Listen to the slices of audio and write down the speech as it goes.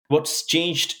What's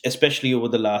changed, especially over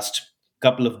the last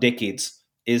couple of decades,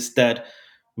 is that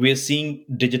we're seeing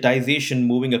digitization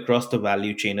moving across the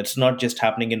value chain. It's not just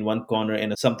happening in one corner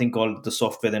in something called the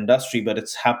software industry, but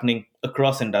it's happening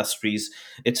across industries.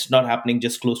 It's not happening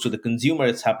just close to the consumer,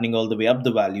 it's happening all the way up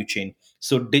the value chain.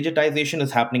 So digitization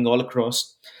is happening all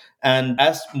across. And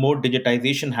as more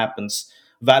digitization happens,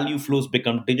 value flows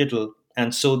become digital,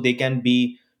 and so they can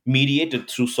be mediated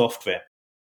through software.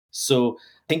 So,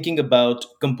 thinking about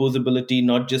composability,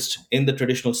 not just in the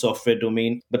traditional software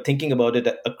domain, but thinking about it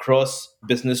across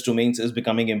business domains is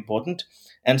becoming important.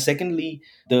 And secondly,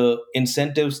 the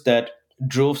incentives that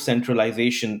drove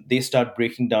centralization, they start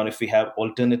breaking down if we have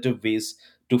alternative ways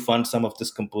to fund some of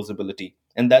this composability.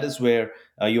 And that is where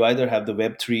you either have the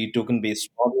Web3 token based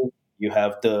model, you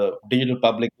have the digital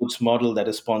public goods model that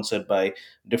is sponsored by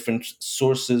different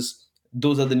sources.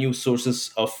 Those are the new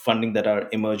sources of funding that are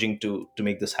emerging to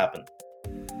make this happen.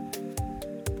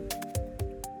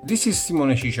 This is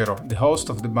Simone Cicero, the host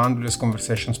of the Boundaryless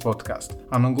Conversations podcast,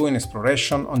 an ongoing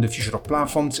exploration on the future of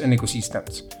platforms and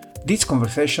ecosystems. These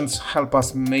conversations help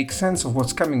us make sense of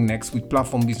what's coming next with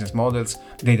platform business models,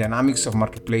 the dynamics of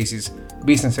marketplaces,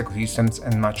 business ecosystems,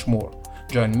 and much more.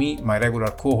 Join me, my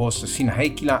regular co-host Sina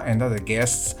Heikkila, and other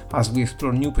guests as we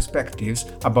explore new perspectives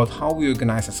about how we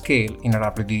organize at scale in a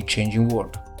rapidly changing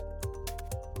world.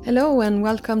 Hello and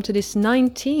welcome to this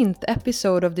 19th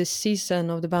episode of this season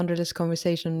of the Boundaryless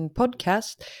Conversation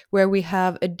podcast, where we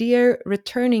have a dear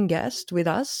returning guest with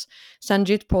us,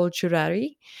 Sanjit Paul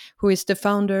Churari, who is the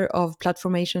founder of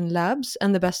Platformation Labs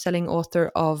and the best-selling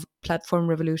author of Platform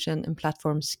Revolution and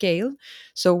Platform Scale,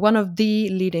 so one of the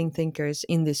leading thinkers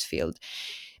in this field.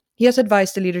 He has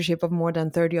advised the leadership of more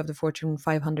than 30 of the Fortune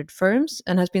 500 firms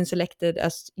and has been selected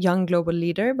as Young Global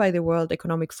Leader by the World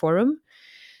Economic Forum.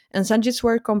 And Sanjit's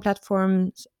work on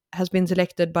platforms has been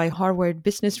selected by Harvard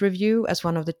Business Review as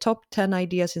one of the top 10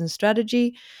 ideas in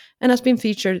strategy and has been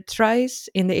featured thrice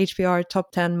in the HBR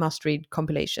Top 10 Must-Read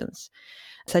compilations.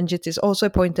 Sanjit is also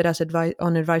appointed as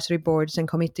on advisory boards and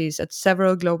committees at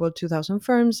several Global 2000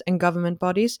 firms and government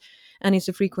bodies, and is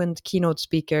a frequent keynote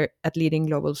speaker at leading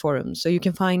global forums. So you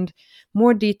can find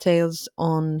more details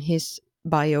on his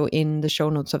bio in the show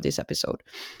notes of this episode.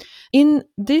 In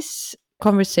this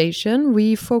conversation,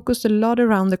 we focused a lot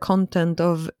around the content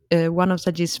of one of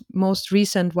Sanjit's most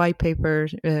recent white paper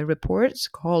reports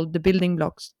called The Building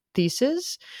Blocks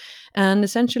Thesis. And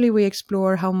essentially, we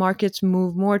explore how markets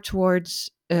move more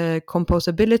towards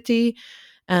composability.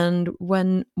 And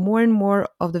when more and more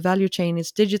of the value chain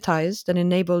is digitized and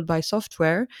enabled by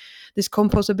software, this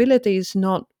composability is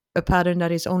not a pattern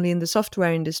that is only in the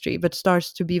software industry, but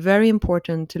starts to be very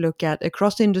important to look at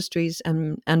across industries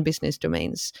and business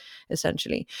domains,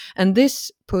 essentially. And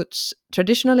this puts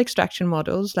traditional extraction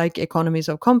models like economies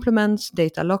of complements,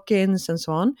 data lock-ins, and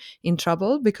so on in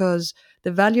trouble, because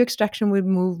the value extraction will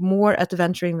move more at the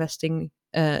venture investing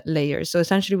layer. So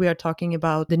essentially, we are talking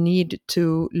about the need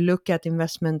to look at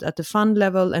investment at the fund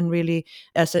level and really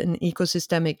as an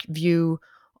ecosystemic view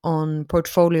on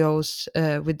portfolios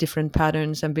with different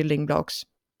patterns and building blocks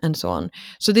and so on.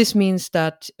 So this means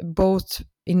that both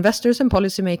investors and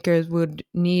policymakers would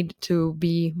need to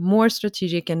be more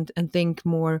strategic and think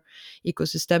more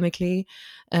ecosystemically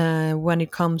when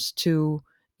it comes to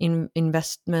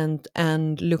investment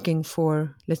and looking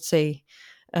for, let's say,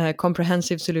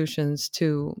 comprehensive solutions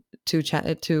to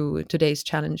today's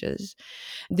challenges.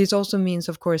 This also means,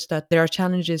 of course, that there are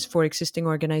challenges for existing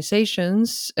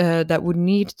organizations that would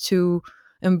need to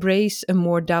embrace a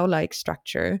more DAO-like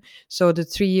structure. So the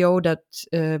 3O that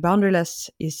Boundaryless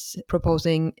is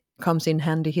proposing comes in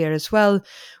handy here as well,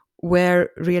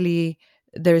 where really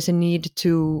there is a need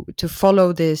to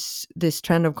follow this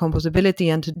trend of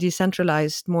composability and to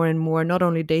decentralize more and more, not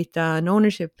only data and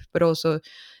ownership, but also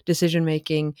decision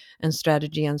making and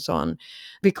strategy and so on.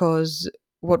 Because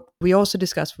what we also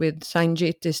discussed with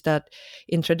Sanjit is that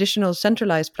in traditional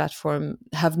centralized platform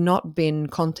have not been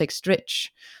context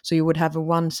rich. So you would have a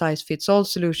one size fits all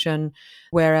solution,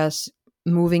 whereas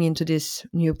moving into this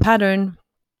new pattern,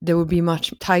 there will be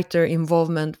much tighter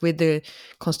involvement with the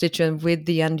constituent, with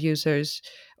the end users,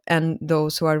 and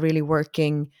those who are really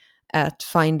working at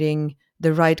finding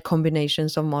the right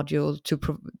combinations of module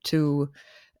to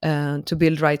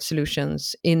build right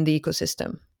solutions in the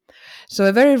ecosystem. So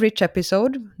a very rich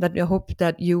episode that I hope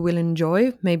that you will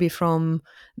enjoy, maybe from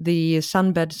the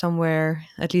sunbed somewhere,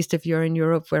 at least if you're in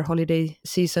Europe where holiday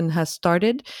season has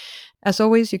started. As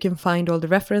always, you can find all the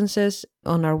references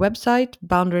on our website,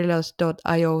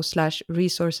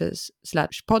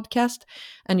 boundaryless.io/resources/podcast,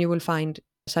 and you will find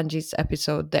Sanjit's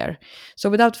episode there. So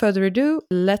without further ado,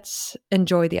 let's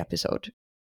enjoy the episode.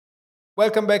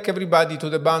 Welcome back, everybody, to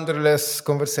the Boundaryless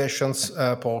Conversations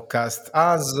podcast.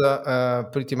 As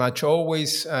pretty much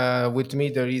always, with me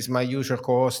there is my usual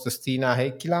co-host Stina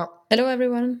Heikkila. Hello,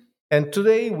 everyone. And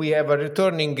today we have a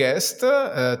returning guest to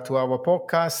our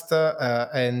podcast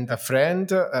and a friend,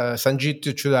 Sanjit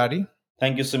Chudari.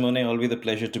 Thank you, Simone. Always a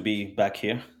pleasure to be back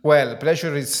here. Well,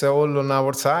 pleasure is all on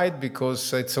our side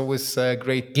because it's always a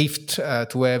great gift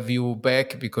to have you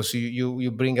back because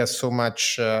you bring us so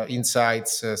much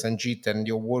insights, Sanjit, and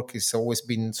your work has always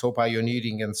been so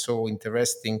pioneering and so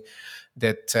interesting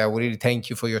that we really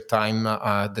thank you for your time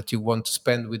that you want to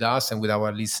spend with us and with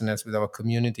our listeners, with our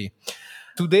community.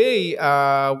 Today,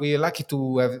 we are lucky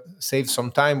to have saved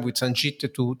some time with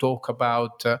Sanjit to talk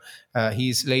about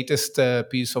his latest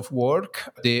piece of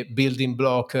work, the building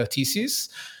block thesis.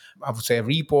 I would say a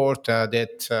report that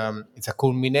it's a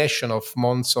culmination of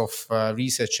months of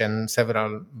research and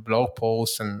several blog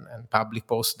posts and public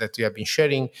posts that we have been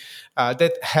sharing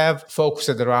that have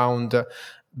focused around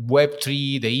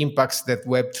Web3, the impacts that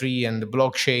Web3 and the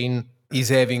blockchain is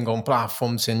having on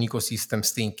platforms and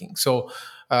ecosystems thinking. So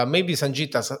maybe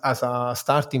Sanjit, as a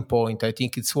starting point, I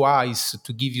think it's wise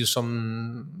to give you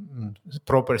some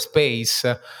proper space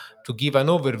to give an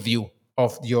overview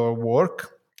of your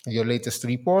work, your latest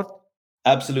report.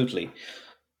 Absolutely.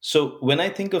 So, when I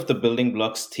think of the building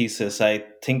blocks thesis, I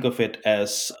think of it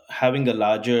as having a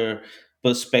larger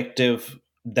perspective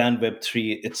than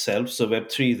Web3 itself. So,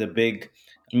 Web3 is a big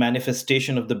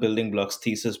manifestation of the building blocks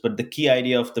thesis, but the key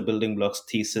idea of the building blocks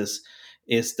thesis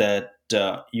is that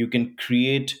you can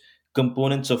create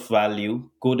components of value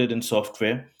coded in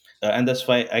software. And that's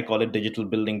why I call it digital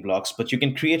building blocks. But you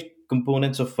can create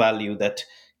components of value that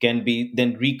can be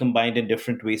then recombined in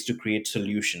different ways to create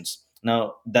solutions.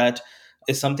 Now, that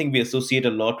is something we associate a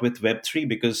lot with Web3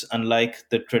 because, unlike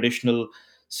the traditional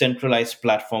centralized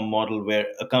platform model where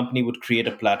a company would create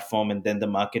a platform and then the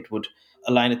market would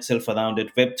align itself around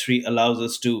it, Web3 allows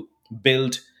us to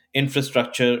build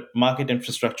infrastructure, market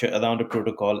infrastructure around a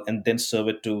protocol and then serve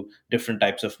it to different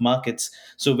types of markets.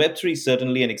 So, Web3 is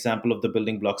certainly an example of the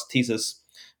building blocks thesis.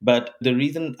 But the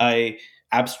reason I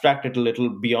abstract it a little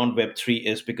beyond Web3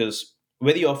 is because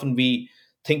very often we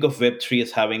think of Web3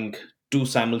 as having two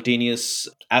simultaneous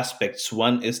aspects.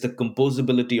 One is the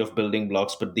composability of building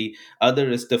blocks, but the other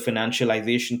is the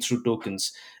financialization through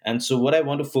tokens. And so, what I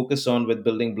want to focus on with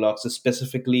building blocks is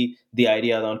specifically the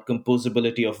idea around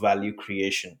composability of value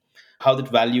creation, how that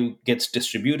value gets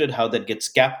distributed, how that gets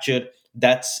captured.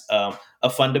 That's a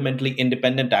fundamentally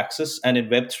independent axis. And in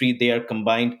Web3, they are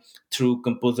combined through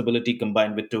composability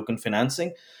combined with token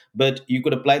financing. But you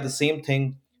could apply the same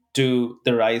thing to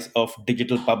the rise of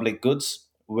digital public goods,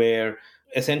 where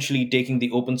essentially taking the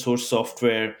open source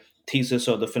software thesis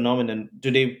or the phenomenon,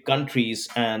 today countries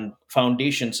and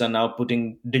foundations are now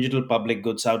putting digital public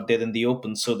goods out there in the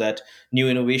open so that new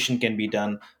innovation can be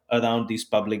done around these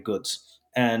public goods.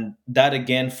 And that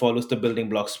again follows the building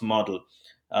blocks model.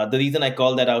 The reason I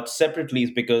call that out separately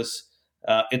is because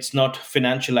it's not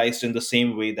financialized in the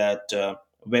same way that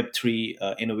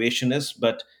Web3 innovation is,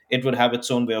 but it would have its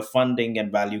own way of funding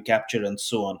and value capture and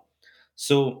so on.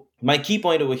 So my key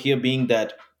point over here being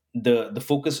that the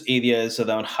focus area is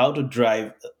around how to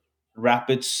drive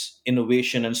rapid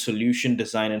innovation and solution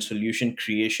design and solution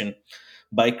creation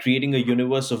by creating a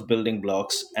universe of building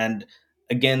blocks. And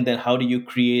again, then how do you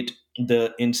create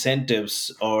the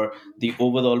incentives or the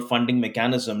overall funding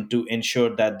mechanism to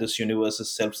ensure that this universe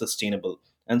is self-sustainable?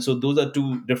 And so those are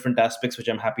two different aspects which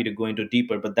I'm happy to go into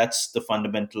deeper, but that's the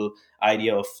fundamental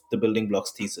idea of the building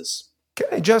blocks thesis. Can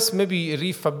I just maybe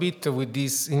riff a bit with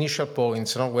these initial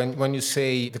points? When you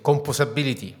say the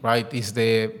composability, right, is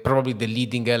the probably the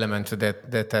leading element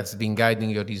that has been guiding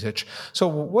your research. So,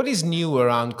 what is new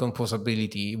around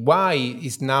composability? Why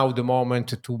is now the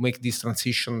moment to make this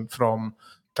transition from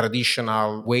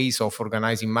traditional ways of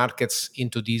organizing markets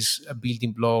into this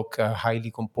building block,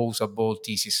 highly composable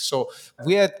thesis? So,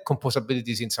 we had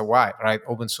composability since a while, right?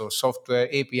 Open source software,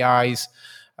 APIs.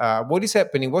 What is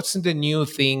happening? What's the new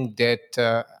thing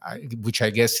that, which I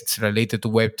guess it's related to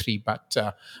Web3, but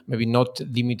maybe not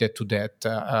limited to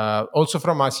that? Also,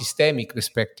 from a systemic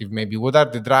perspective, maybe what are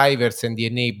the drivers and the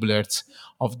enablers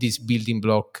of this building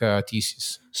block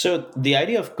thesis? So the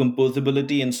idea of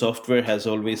composability in software has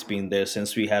always been there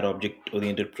since we had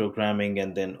object-oriented programming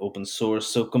and then open source.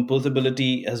 So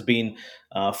composability has been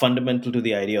fundamental to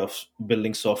the idea of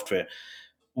building software.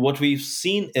 What we've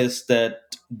seen is that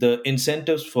the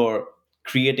incentives for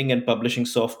creating and publishing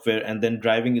software and then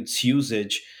driving its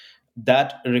usage,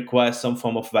 that requires some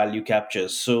form of value capture.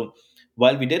 So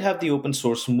while we did have the open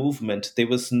source movement, there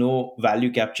was no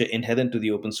value capture inherent to the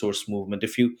open source movement.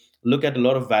 If you look at a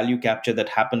lot of value capture that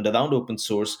happened around open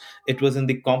source, it was in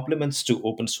the complements to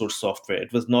open source software.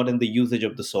 It was not in the usage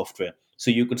of the software.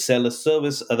 So you could sell a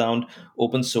service around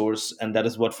open source, and that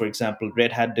is what, for example,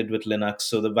 Red Hat did with Linux.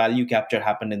 So the value capture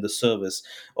happened in the service.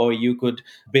 Or you could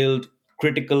build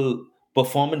critical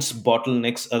performance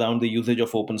bottlenecks around the usage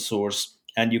of open source,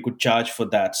 and you could charge for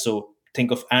that. So think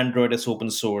of Android as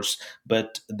open source,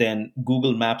 but then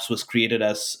Google Maps was created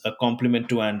as a complement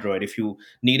to Android. If you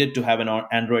needed to have an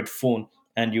Android phone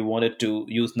and you wanted to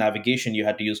use navigation, you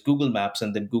had to use Google Maps,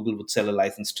 and then Google would sell a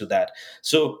license to that.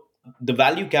 So the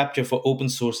value capture for open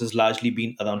source has largely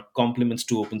been around complements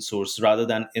to open source rather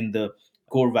than in the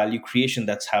core value creation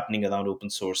that's happening around open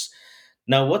source.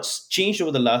 Now, what's changed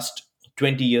over the last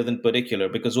 20 years in particular,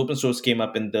 because open source came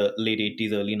up in the late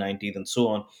 80s, early 90s, and so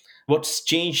on. What's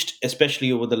changed,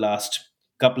 especially over the last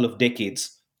couple of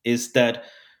decades, is that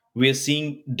we're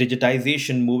seeing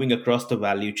digitization moving across the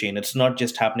value chain. It's not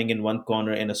just happening in one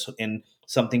corner in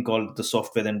something called the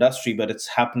software industry, but it's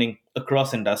happening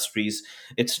across industries.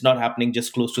 It's not happening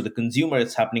just close to the consumer,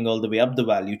 it's happening all the way up the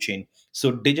value chain.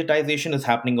 So digitization is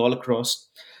happening all across.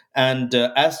 And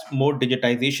as more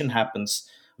digitization happens,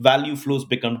 value flows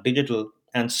become digital,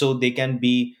 and so they can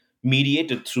be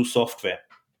mediated through software.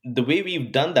 The way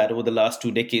we've done that over the last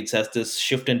 2 decades, as this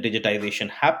shift in digitization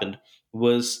happened,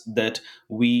 was that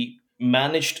we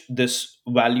managed this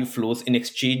value flows in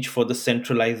exchange for the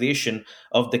centralization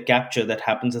of the capture that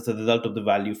happens as a result of the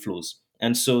value flows.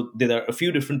 And so there are a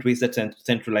few different ways that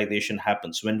centralization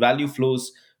happens. When value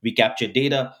flows, we capture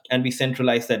data and we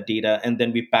centralize that data, and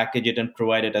then we package it and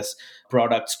provide it as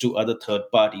products to other third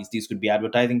parties. These could be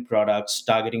advertising products,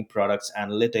 targeting products,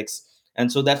 analytics. And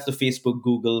so that's the Facebook,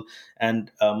 Google,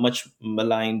 and much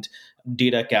maligned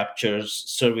data captures,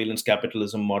 surveillance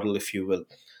capitalism model, if you will.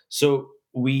 So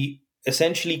we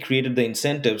essentially created the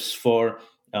incentives for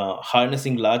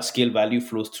harnessing large scale value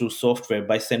flows through software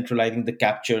by centralizing the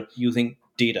capture using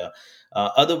data.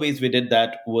 Other ways we did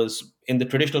that was in the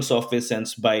traditional software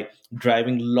sense by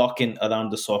driving lock in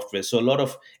around the software. So, a lot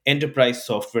of enterprise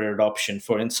software adoption,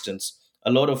 for instance,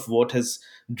 a lot of what has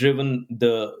driven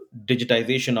the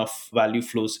digitization of value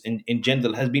flows in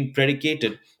general has been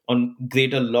predicated on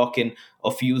greater lock in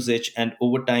of usage. And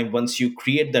over time, once you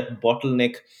create that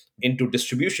bottleneck into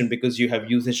distribution because you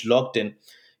have usage locked in,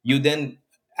 you then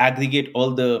aggregate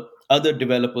all the other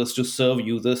developers to serve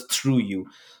users through you.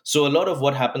 So a lot of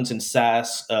what happens in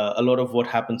SaaS, a lot of what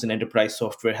happens in enterprise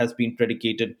software has been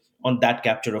predicated on that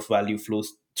capture of value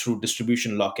flows through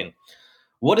distribution lock-in.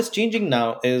 What is changing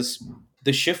now is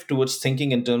the shift towards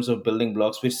thinking in terms of building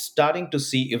blocks. We're starting to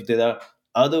see if there are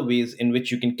other ways in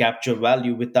which you can capture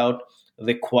value without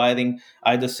requiring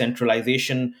either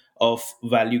centralization of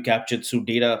value captured through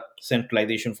data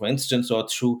centralization, for instance, or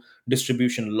through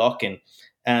distribution lock in.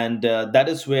 And that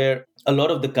is where a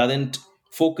lot of the current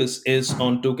focus is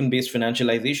on token based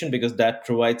financialization, because that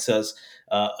provides us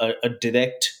a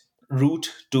direct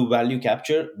route to value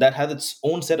capture that has its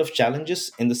own set of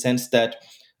challenges, in the sense that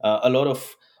a lot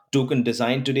of token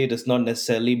design today does not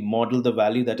necessarily model the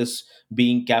value that is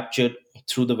being captured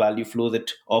through the value flow.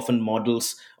 That often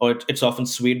models, or it's often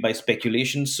swayed by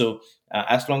speculation. So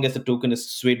as long as the token is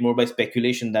swayed more by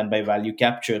speculation than by value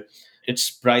capture,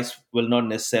 its price will not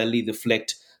necessarily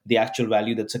reflect the actual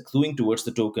value that's accruing towards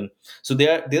the token. So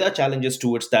there are challenges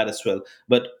towards that as well.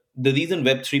 But the reason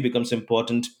Web3 becomes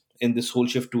important in this whole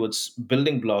shift towards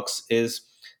building blocks is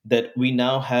that we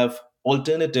now have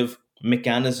alternative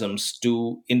mechanisms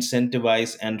to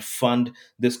incentivize and fund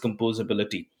this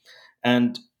composability.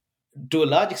 And to a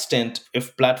large extent,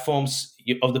 if platforms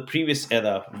of the previous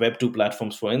era, Web 2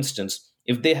 platforms, for instance,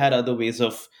 if they had other ways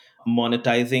of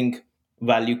monetizing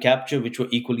value capture which were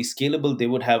equally scalable, they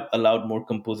would have allowed more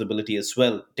composability as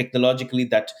well. Technologically,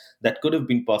 that could have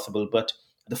been possible, but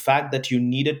the fact that you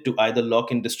needed to either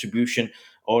lock in distribution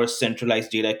or centralize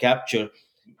data capture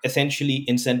essentially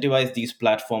incentivize these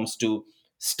platforms to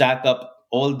stack up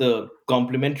all the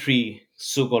complementary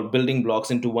so-called building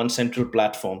blocks into one central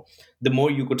platform. The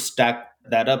more you could stack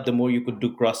that up, the more you could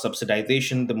do cross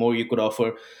subsidization, the more you could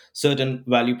offer certain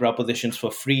value propositions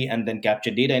for free and then capture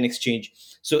data in exchange.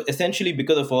 So essentially,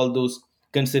 because of all those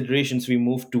considerations, we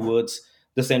move towards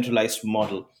the centralized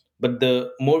model. But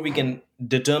the more we can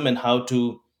determine how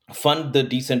to fund the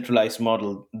decentralized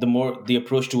model, the more the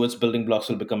approach towards building blocks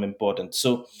will become important.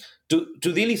 So,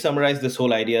 to really summarize this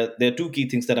whole idea, there are two key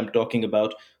things that I'm talking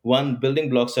about. One, building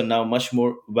blocks are now much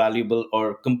more valuable,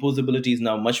 or composability is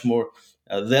now much more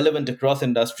relevant across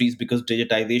industries because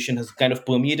digitization has kind of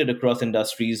permeated across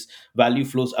industries. Value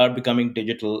flows are becoming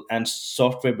digital, and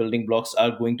software building blocks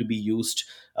are going to be used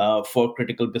for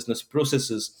critical business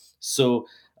processes. So,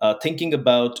 thinking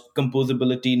about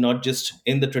composability, not just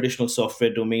in the traditional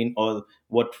software domain or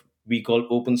what we call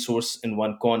open source in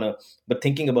one corner, but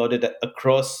thinking about it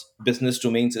across business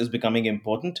domains is becoming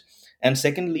important. And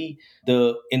secondly,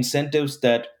 the incentives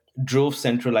that drove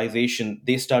centralization,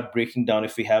 they start breaking down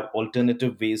if we have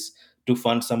alternative ways to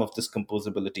fund some of this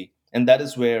composability. And that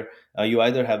is where you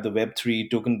either have the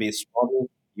Web3 token based model,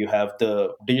 you have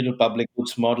the digital public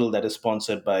goods model that is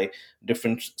sponsored by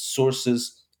different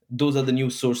sources. Those are the new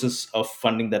sources of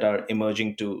funding that are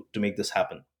emerging to make this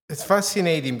happen. It's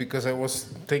fascinating because I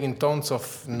was taking tons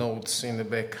of notes in the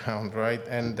background, right?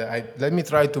 And let me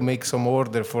try to make some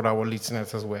order for our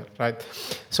listeners as well, right?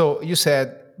 So you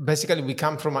said basically we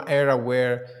come from an era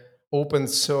where open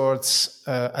source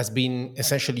has been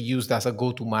essentially used as a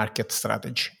go-to-market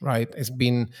strategy, right? Has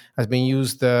been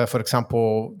used, for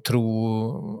example,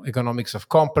 through economics of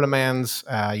complements.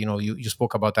 You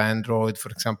spoke about Android, for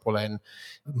example, and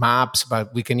maps,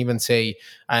 but we can even say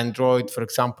Android, for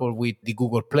example, with the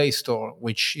Google Play Store,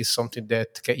 which is something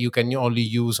that you can only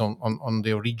use on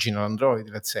the original Android,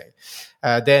 let's say.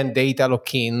 Then data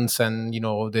lock-ins and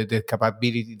the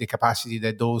capacity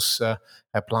that those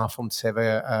platforms have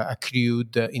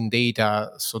accrued in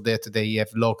data so that they have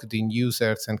locked in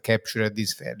users and captured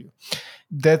this value.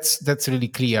 That's really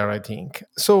clear, I think.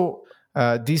 So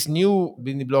this new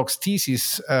building blocks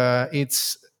thesis,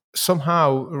 it's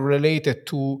somehow related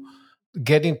to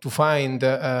getting to find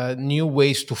new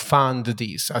ways to fund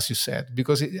this, as you said,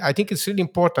 because I think it's really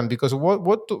important. Because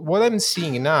what I'm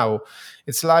seeing now,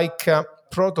 it's like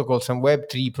protocols and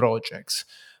Web3 projects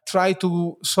try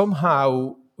to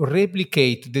somehow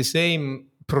replicate the same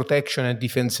protection and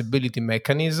defensibility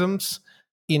mechanisms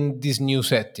in this new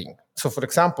setting. So, for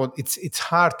example, it's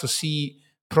hard to see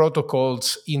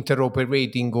protocols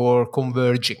interoperating or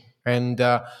converging. And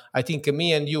I think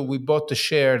me and you, we both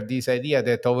share this idea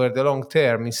that over the long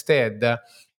term, instead,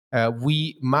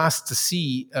 we must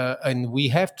see and we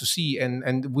have to see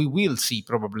and we will see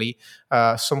probably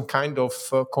some kind of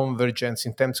convergence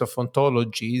in terms of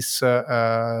ontologies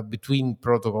between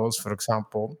protocols, for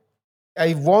example.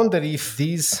 I wonder if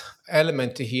this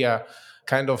element here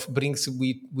kind of brings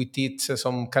with it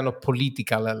some kind of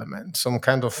political element, some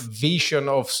kind of vision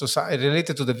of society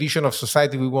related to the vision of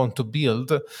society we want to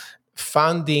build,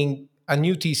 funding a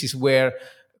new thesis where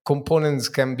components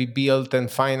can be built and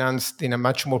financed in a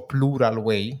much more plural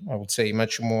way, I would say,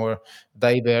 much more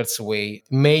diverse way,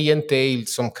 may entail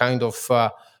some kind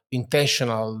of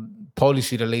intentional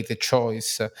policy related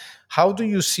choice. How do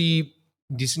you see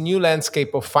this new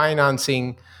landscape of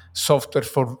financing software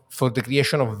for the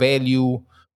creation of value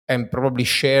and probably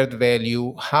shared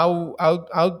value?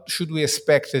 How should we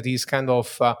expect this kind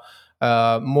of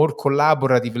more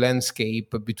collaborative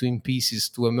landscape between pieces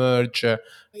to emerge?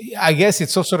 I guess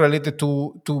it's also related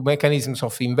to mechanisms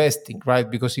of investing, right?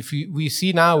 Because we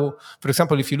see now, for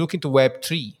example, if you look into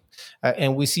Web3,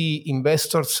 and we see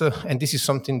investors, and this is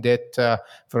something that,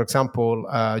 for example,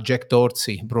 Jack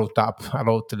Dorsey brought up a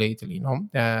lot lately,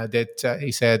 that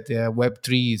he said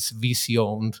Web3 is VC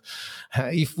owned.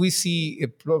 If we see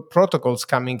protocols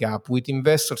coming up with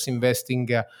investors investing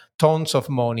tons of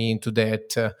money into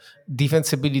that,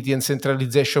 defensibility and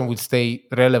centralization will stay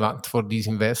relevant for these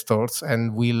investors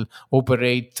and will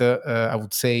operate, I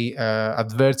would say,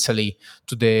 adversely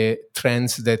to the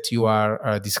trends that you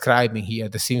are describing here.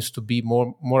 There seems to be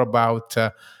more about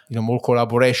more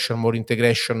collaboration, more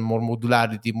integration, more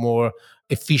modularity, more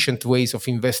efficient ways of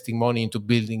investing money into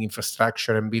building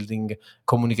infrastructure and building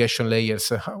communication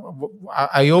layers.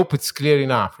 I hope it's clear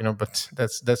enough, but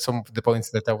that's some of the points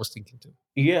that I was thinking too.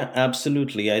 Yeah,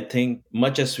 absolutely. I think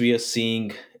much as we are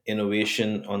seeing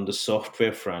innovation on the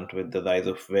software front with the rise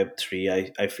of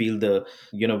Web3, I feel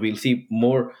we'll see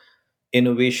more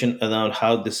innovation around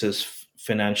how this is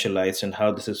financialized and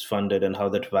how this is funded and how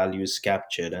that value is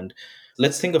captured. And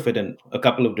let's think of it in a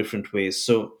couple of different ways.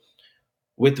 So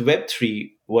with Web3,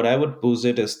 what I would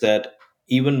posit is that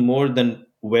even more than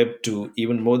Web2,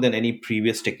 even more than any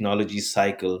previous technology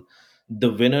cycle,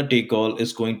 the winner take all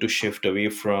is going to shift away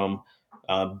from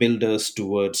builders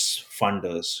towards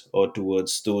funders or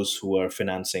towards those who are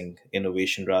financing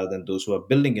innovation rather than those who are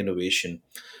building innovation.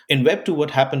 In Web2,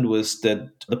 what happened was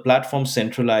that the platform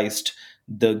centralized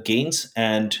the gains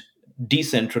and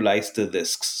decentralized the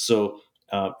risks. So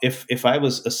If I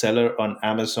was a seller on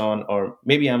Amazon, or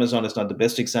maybe Amazon is not the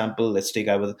best example. Let's take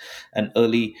I was an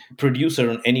early producer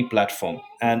on any platform,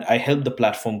 and I helped the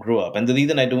platform grow up. And the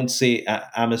reason I don't say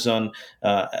Amazon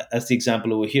as the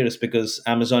example over here is because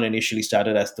Amazon initially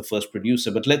started as the first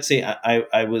producer. But let's say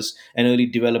I was an early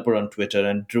developer on Twitter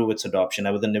and drove its adoption.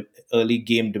 I was an early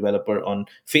game developer on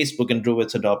Facebook and drove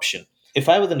its adoption. If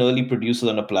I was an early producer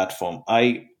on a platform,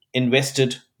 I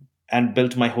invested and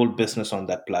built my whole business on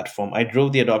that platform. I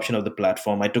drove the adoption of the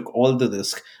platform. I took all the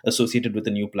risk associated with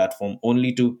the new platform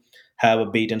only to have a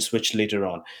bait and switch later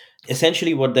on.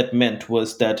 Essentially, what that meant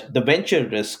was that the venture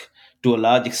risk, to a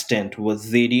large extent,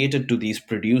 was radiated to these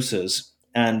producers,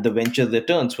 and the venture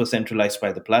returns were centralized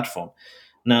by the platform.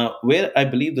 Now, where I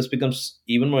believe this becomes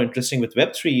even more interesting with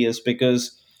Web3 is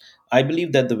because I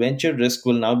believe that the venture risk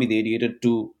will now be radiated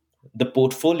to the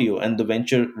portfolio, and the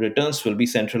venture returns will be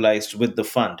centralized with the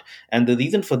fund. And the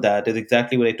reason for that is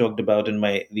exactly what I talked about in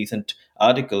my recent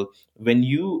article. When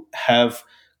you have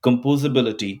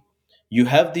composability, you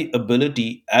have the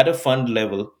ability at a fund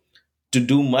level to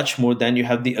do much more than you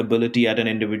have the ability at an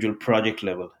individual project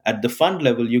level. At the fund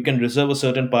level, you can reserve a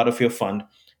certain part of your fund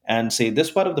and say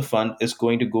this part of the fund is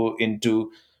going to go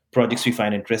into projects we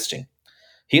find interesting.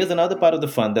 Here's another part of the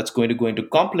fund that's going to go into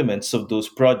complements of those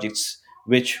projects,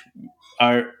 which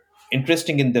are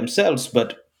interesting in themselves,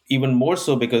 but even more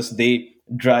so because they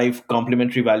drive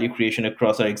complementary value creation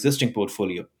across our existing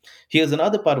portfolio. Here's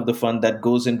another part of the fund that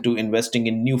goes into investing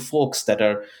in new folks that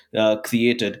are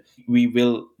created. We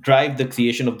will drive the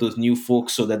creation of those new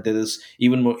folks so that there is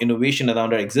even more innovation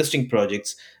around our existing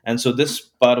projects. And so this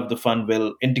part of the fund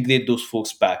will integrate those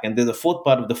folks back. And there's a fourth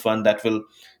part of the fund that will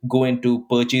go into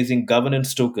purchasing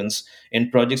governance tokens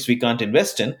in projects we can't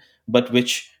invest in, but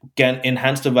which can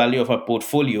enhance the value of our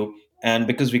portfolio. And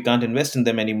because we can't invest in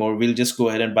them anymore, we'll just go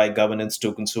ahead and buy governance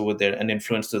tokens over there and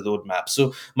influence the roadmap.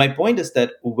 So, my point is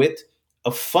that with a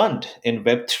fund in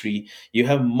Web3, you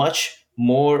have much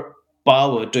more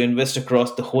power to invest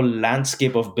across the whole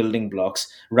landscape of building blocks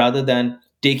rather than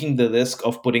taking the risk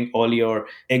of putting all your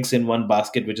eggs in one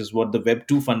basket, which is what the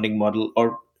Web2 funding model,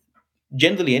 or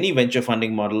generally any venture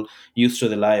funding model, used to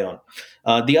rely on.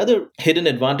 The other hidden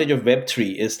advantage of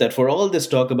Web3 is that for all this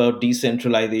talk about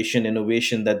decentralization,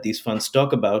 innovation that these funds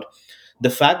talk about, the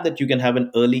fact that you can have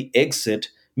an early exit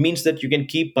means that you can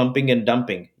keep pumping and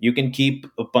dumping. You can keep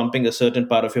pumping a certain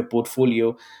part of your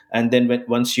portfolio, and then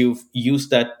once you've used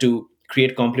that to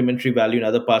create complementary value in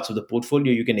other parts of the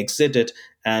portfolio, you can exit it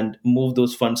and move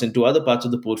those funds into other parts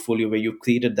of the portfolio where you've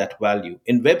created that value.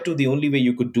 In Web2, the only way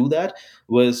you could do that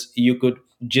was you could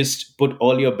just put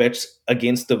all your bets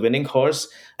against the winning horse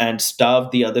and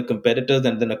starve the other competitors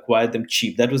and then acquire them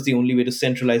cheap. That was the only way to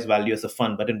centralize value as a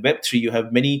fund. But in Web3, you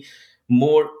have many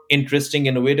more interesting,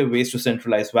 innovative ways to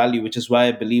centralize value, which is why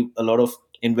I believe a lot of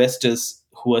investors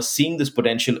who are seeing this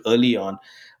potential early on,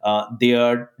 they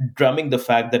are drumming the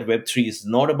fact that Web3 is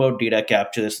not about data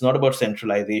capture, it's not about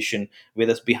centralization,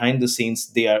 whereas behind the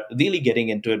scenes, they are really getting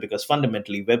into it because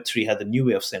fundamentally, Web3 has a new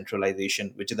way of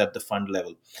centralization, which is at the fund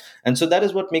level. And so that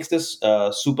is what makes this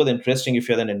super interesting if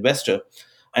you're an investor.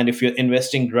 And if you're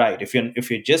investing right, if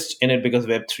you're just in it because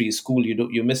Web3 is cool,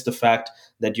 you miss the fact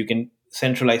that you can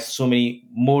centralize so many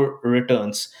more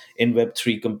returns in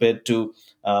Web3 compared to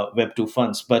Web2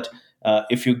 funds. But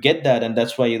if you get that, and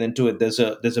that's why you're into it, there's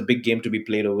a big game to be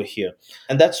played over here.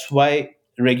 And that's why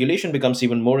regulation becomes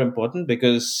even more important,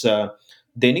 because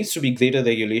there needs to be greater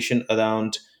regulation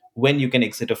around when you can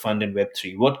exit a fund in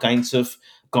Web3, what kinds of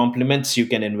complements you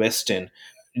can invest in.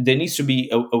 There needs to be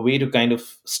a way to kind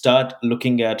of start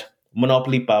looking at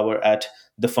monopoly power at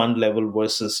the fund level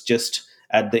versus just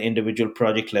at the individual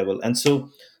project level. And so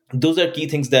those are key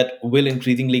things that will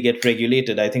increasingly get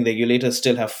regulated. I think regulators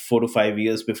still have 4 to 5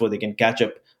 years before they can catch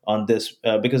up on this,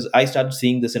 because I started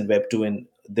seeing this in Web2 in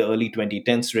the early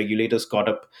 2010s. Regulators caught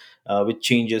up with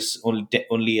changes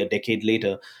only a decade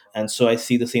later. And so I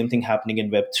see the same thing happening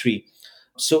in Web3.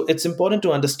 So it's important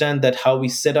to understand that how we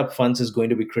set up funds is going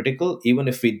to be critical, even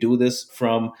if we do this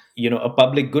from a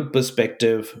public good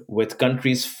perspective, with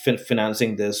countries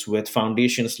financing this, with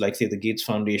foundations like, say, the Gates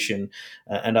Foundation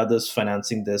and others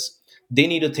financing this. They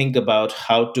need to think about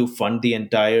how to fund the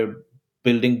entire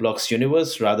building blocks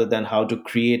universe rather than how to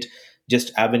create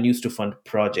just avenues to fund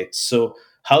projects. So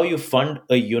how you fund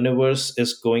a universe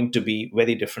is going to be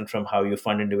very different from how you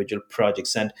fund individual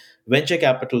projects. And venture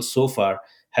capital so far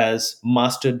has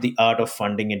mastered the art of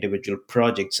funding individual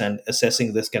projects and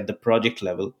assessing risk at the project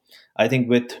level. I think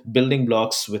with building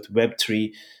blocks, with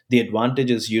Web3, the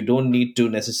advantage is you don't need to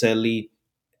necessarily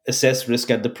assess risk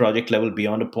at the project level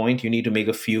beyond a point. You need to make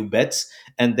a few bets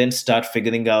and then start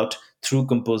figuring out through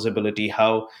composability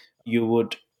how you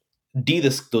would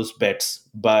de-risk those bets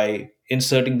by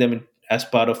inserting them as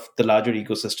part of the larger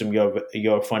ecosystem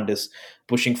your fund is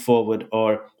pushing forward,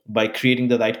 or by creating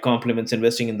the right complements,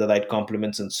 investing in the right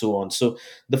complements, and so on. So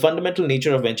the fundamental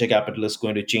nature of venture capital is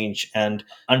going to change, and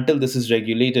until this is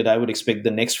regulated, I would expect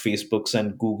the next Facebooks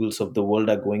and Googles of the world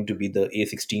are going to be the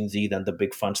A16Z and the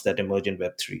big funds that emerge in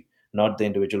Web3, not the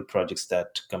individual projects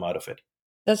that come out of it.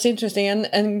 That's interesting.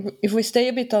 And if we stay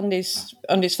a bit on these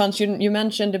funds, you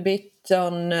mentioned a bit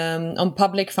on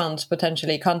public funds,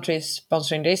 potentially countries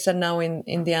sponsoring this, and now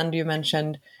in the end you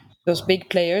mentioned those big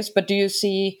players. But do you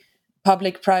see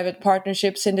public private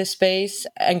partnerships in this space,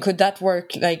 and could that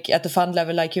work like at the fund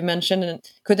level, like you mentioned? And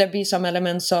could there be some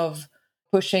elements of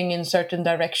pushing in certain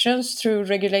directions through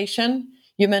regulation?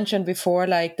 You mentioned before,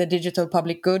 like the digital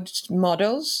public goods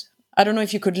models. I don't know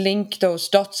if you could link those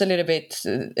dots a little bit,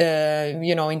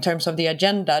 in terms of the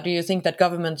agenda. Do you think that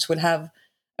governments will have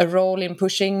a role in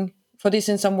pushing for this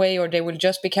in some way, or they will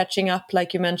just be catching up,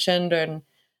 like you mentioned?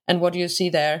 And what do you see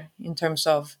there in terms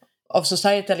of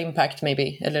societal impact,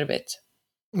 maybe a little bit?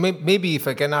 Maybe if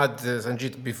I can add,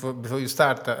 Sanjit, before you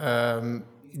start,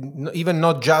 even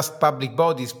not just public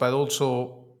bodies, but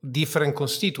also different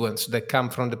constituents that come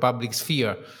from the public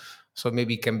sphere. So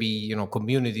maybe it can be,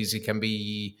 communities, it can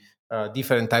be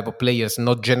different type of players,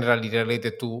 not generally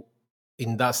related to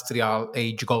industrial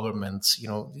age governments,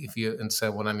 if you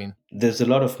understand what I mean. There's a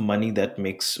lot of money that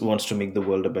makes wants to make the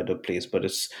world a better place, but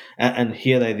and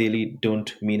here I really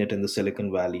don't mean it in the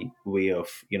Silicon Valley way of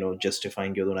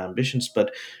justifying your own ambitions,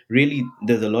 but really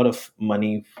there's a lot of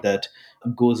money that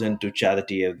goes into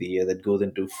charity every year, that goes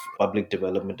into public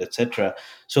development, etc.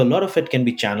 So a lot of it can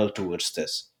be channeled towards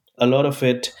this. A lot of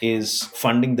it is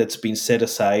funding that's been set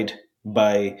aside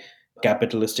by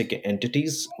capitalistic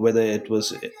entities, whether it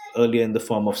was earlier in the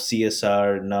form of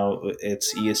CSR, now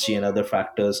it's ESG and other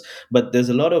factors. But there's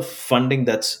a lot of funding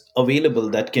that's available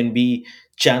that can be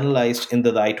channelized in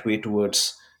the right way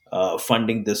towards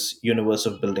funding this universe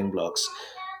of building blocks.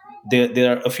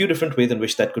 There are a few different ways in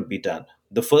which that could be done.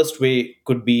 The first way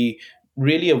could be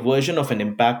really a version of an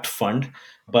impact fund,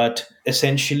 but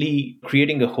essentially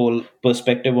creating a whole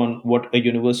perspective on what a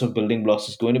universe of building blocks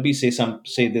is going to be. Say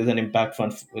there's an impact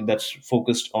fund that's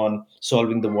focused on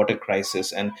solving the water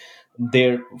crisis, and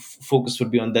their focus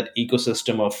would be on that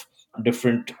ecosystem of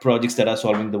different projects that are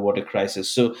solving the water crisis.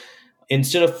 So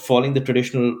instead of following the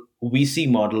traditional VC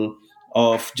model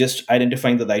of just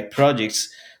identifying the right projects,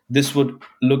 this would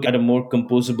look at a more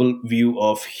composable view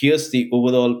of here's the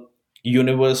overall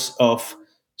universe of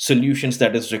solutions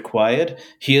that is required.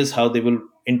 Here's how they will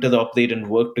interoperate and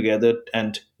work together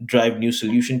and drive new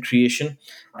solution creation.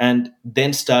 And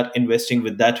then start investing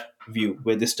with that view,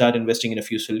 where they start investing in a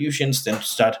few solutions, then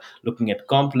start looking at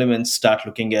complements, start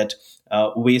looking at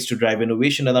ways to drive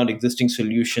innovation around existing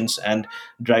solutions and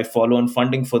drive follow on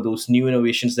funding for those new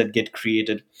innovations that get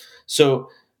created. So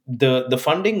the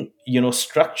funding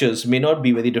structures may not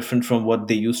be very different from what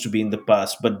they used to be in the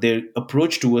past, but their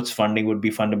approach towards funding would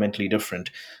be fundamentally different.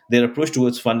 Their approach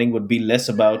towards funding would be less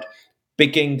about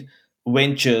picking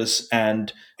ventures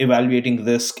and evaluating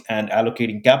risk and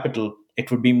allocating capital.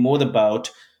 It would be more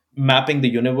about mapping the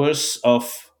universe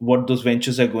of what those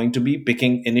ventures are going to be,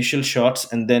 picking initial shots,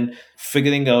 and then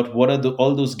figuring out what are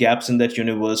all those gaps in that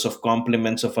universe of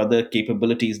complements of other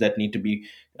capabilities that need to be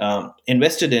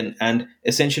invested in, and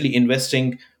essentially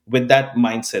investing with that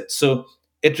mindset. So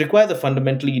it requires a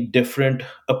fundamentally different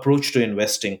approach to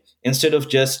investing. Instead of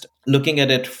just looking at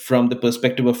it from the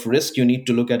perspective of risk, you need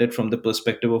to look at it from the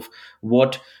perspective of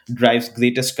what drives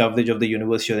greatest coverage of the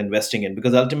universe you're investing in,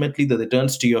 because ultimately the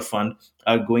returns to your fund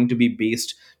are going to be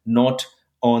based not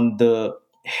on the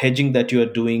hedging that you are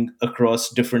doing across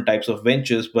different types of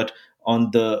ventures, but on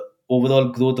the overall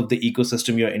growth of the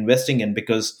ecosystem you're investing in,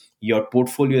 because your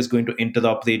portfolio is going to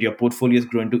interoperate, your portfolio is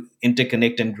going to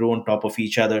interconnect and grow on top of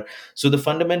each other. So the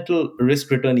fundamental risk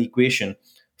return equation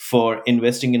for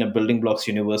investing in a building blocks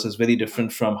universe is very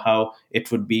different from how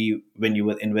it would be when you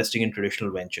were investing in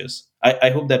traditional ventures.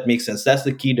 I hope that makes sense. That's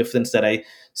the key difference that I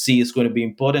see is going to be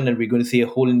important, and we're going to see a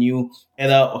whole new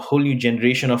era, a whole new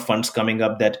generation of funds coming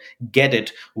up that get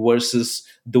it versus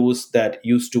those that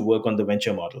used to work on the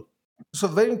venture model. So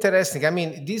very interesting. I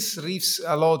mean, this reads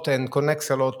a lot and connects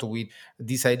a lot with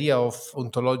this idea of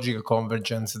ontological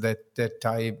convergence that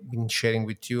I've been sharing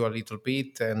with you a little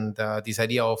bit, and this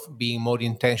idea of being more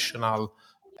intentional,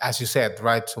 as you said,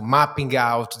 right? So mapping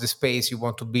out the space you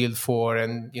want to build for,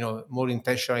 and more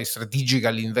intentionally,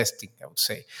 strategically investing, I would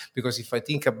say. Because if I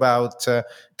think about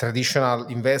traditional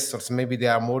investors, maybe they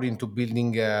are more into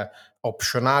building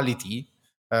optionality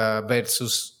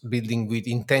versus building with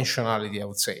intentionality, I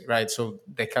would say, right? So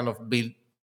they kind of build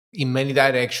in many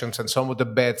directions, and some of the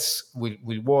bets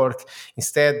will work.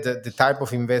 Instead, the type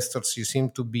of investors you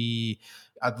seem to be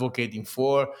advocating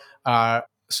for are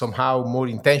somehow more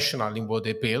intentional in what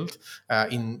they build,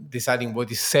 in deciding what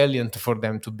is salient for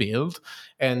them to build.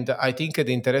 And I think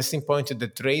the interesting point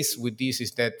that raised with this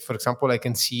is that, for example, I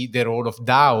can see the role of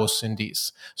DAOs in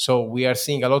this. So we are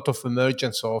seeing a lot of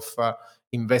emergence of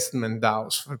investment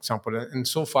DAOs, for example. And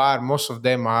so far, most of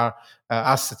them are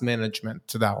asset management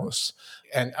DAOs.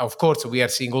 And of course, we are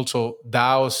seeing also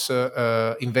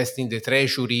DAOs investing in the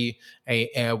treasury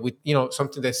with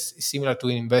something that's similar to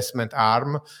an investment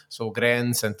arm, so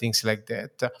grants and things like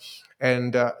that.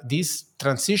 And this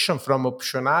transition from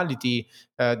optionality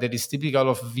that is typical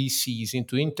of VCs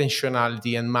into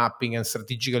intentionality and mapping and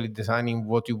strategically designing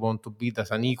what you want to build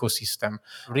as an ecosystem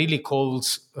really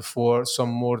calls for some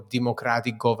more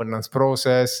democratic governance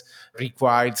process,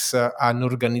 requires an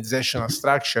organizational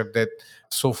structure that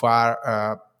so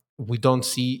far we don't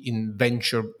see in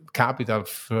venture capital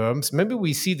firms. Maybe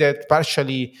we see that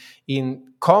partially in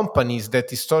companies that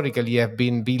historically have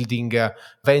been building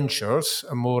ventures,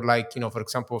 more like, for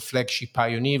example, flagship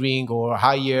pioneering or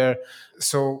higher.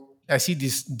 So I see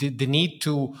the need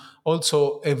to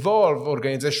also evolve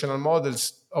organizational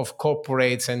models of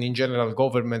corporates and in general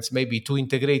governments, maybe to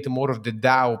integrate more of the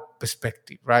DAO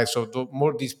perspective, right? So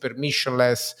more these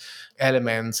permissionless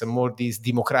elements and more these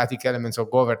democratic elements of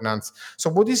governance. So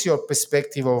what is your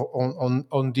perspective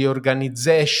on the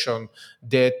organization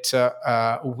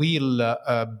that will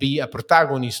be a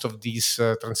protagonist of this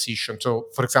transition? So,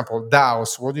 for example,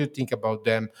 DAOs, what do you think about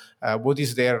them? What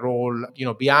is their role,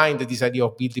 behind this idea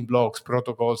of building blocks,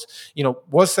 protocols?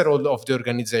 What's the role of the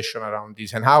organization around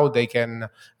this, and how they can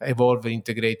evolve and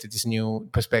integrate these new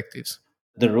perspectives?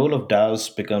 The role of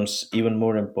DAOs becomes even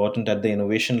more important at the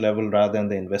innovation level rather than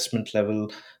the investment level,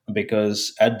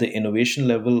 because at the innovation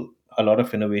level, a lot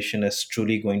of innovation is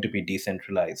truly going to be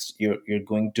decentralized. You're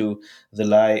going to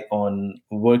rely on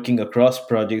working across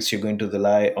projects, you're going to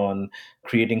rely on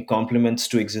creating complements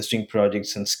to existing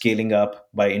projects and scaling up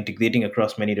by integrating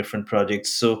across many different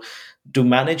projects. So to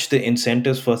manage the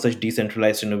incentives for such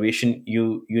decentralized innovation,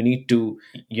 you need to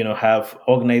have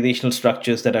organizational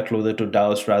structures that are closer to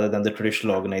DAOs rather than the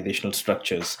traditional organizational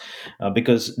structures,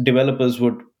 because developers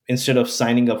would, instead of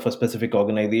signing up for specific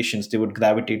organizations, they would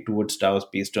gravitate towards DAOs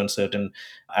based on certain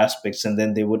aspects, and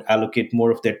then they would allocate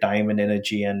more of their time and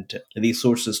energy and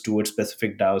resources towards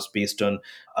specific DAOs based on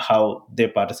how their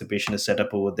participation is set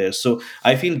up over there. So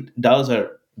I feel DAOs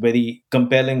are very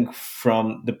compelling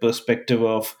from the perspective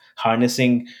of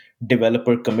harnessing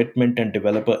developer commitment and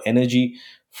developer energy.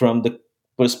 From the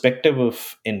perspective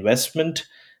of investment,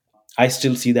 I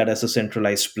still see that as a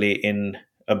centralized play in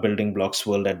a building blocks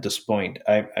world at this point.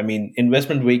 I mean,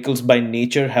 investment vehicles by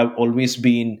nature have always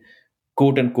been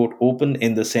quote unquote open,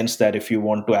 in the sense that if you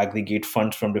want to aggregate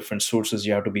funds from different sources,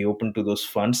 you have to be open to those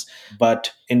funds.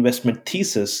 But investment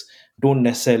thesis don't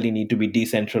necessarily need to be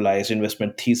decentralized.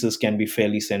 Investment thesis can be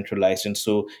fairly centralized. And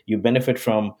so you benefit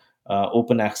from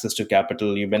open access to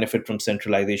capital, you benefit from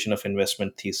centralization of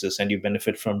investment thesis, and you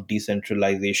benefit from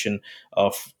decentralization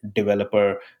of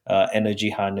developer energy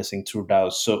harnessing through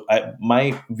DAOs. So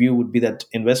my view would be that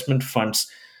investment funds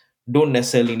don't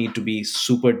necessarily need to be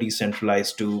super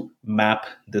decentralized to map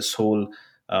this whole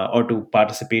or to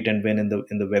participate and win in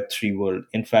the Web3 world.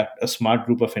 In fact, a smart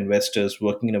group of investors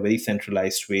working in a very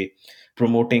centralized way,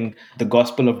 promoting the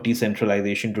gospel of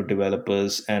decentralization to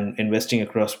developers and investing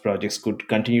across projects, could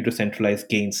continue to centralize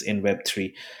gains in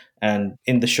Web3. And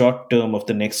in the short term of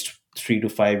the next 3 to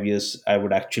 5 years, I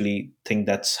would actually think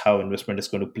that's how investment is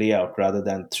going to play out, rather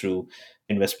than through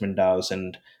investment DAOs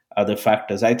and other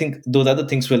factors. I think those other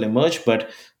things will emerge, but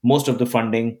most of the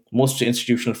funding, most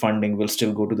institutional funding, will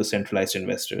still go to the centralized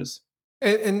investors.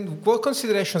 And what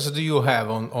considerations do you have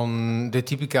on the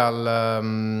typical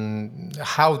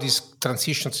how these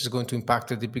transitions is going to impact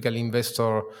the typical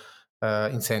investor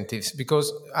incentives?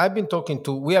 Because we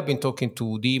have been talking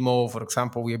to Demo, for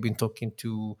example. We have been talking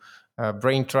to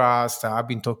Brain Trust.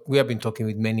 We have been talking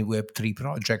with many Web3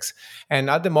 projects, and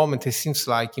at the moment it seems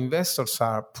like investors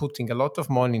are putting a lot of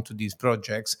money into these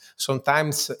projects.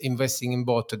 Sometimes investing in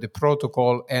both the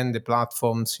protocol and the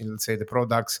platforms. Let's say the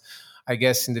products. I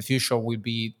guess in the future will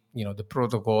be the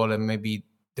protocol and maybe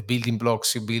the building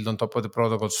blocks you build on top of the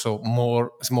protocol. So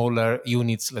more smaller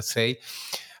units, let's say.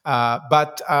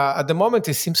 But at the moment,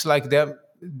 it seems like they're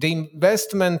the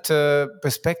investment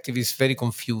perspective is very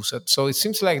confused. So it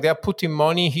seems like they are putting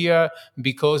money here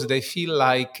because they feel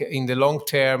like in the long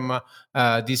term,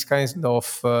 these kinds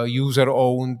of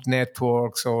user-owned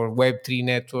networks or Web3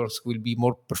 networks will be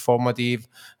more performative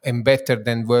and better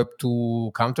than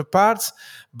Web2 counterparts.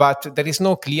 But there is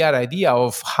no clear idea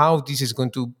of how this is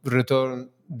going to return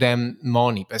them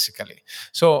money, basically.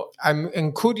 So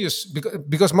I'm curious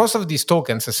because most of these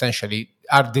tokens essentially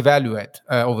are devalued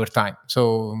over time.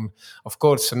 So of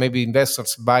course, maybe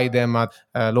investors buy them at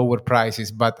lower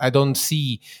prices, but I don't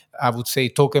see, I would say,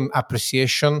 token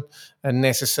appreciation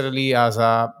necessarily as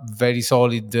a very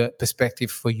solid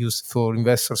perspective for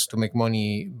investors to make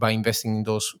money by investing in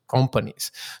those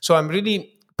companies. So I'm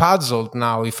really puzzled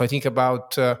now if I think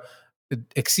about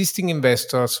existing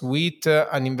investors with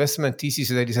an investment thesis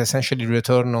that is essentially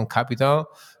return on capital,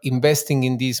 investing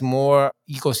in these more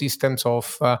ecosystems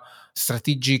of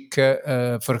strategic,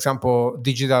 for example,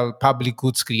 digital public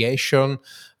goods creation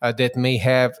that may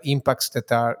have impacts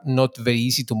that are not very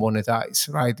easy to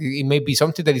monetize, right? It may be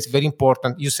something that is very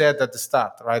important. You said at the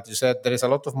start, right? You said there is a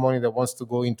lot of money that wants to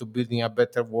go into building a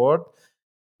better world,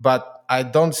 but I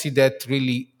don't see that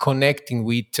really connecting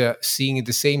with seeing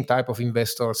the same type of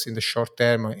investors in the short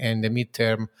term and the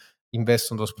midterm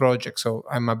invest on those projects. So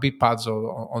I'm a bit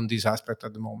puzzled on this aspect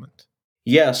at the moment.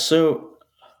 Yeah, so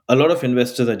a lot of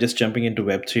investors are just jumping into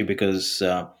Web3 because,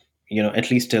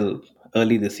 at least till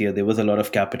early this year, there was a lot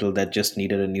of capital that just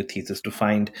needed a new thesis to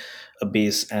find a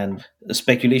base, and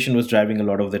speculation was driving a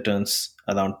lot of the turns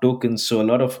around tokens. So a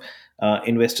lot of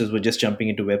investors were just jumping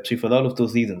into Web3 for all of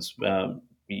those reasons.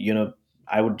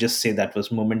 I would just say that was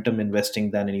momentum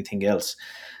investing than anything else.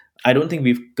 I don't think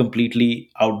we've completely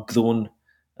outgrown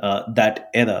that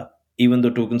era. Even though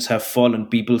tokens have fallen,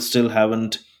 people still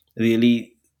haven't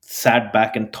really sat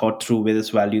back and thought through where this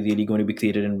value really going to be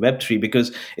created in Web3.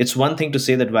 Because it's one thing to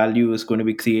say that value is going to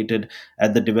be created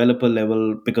at the developer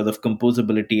level because of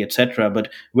composability, etc. But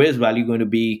where is value going to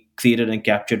be created and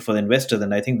captured for the investor?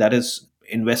 Then I think that is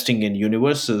investing in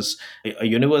universes, a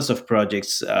universe of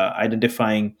projects,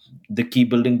 identifying the key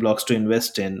building blocks to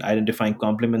invest in, identifying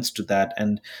complements to that,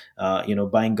 and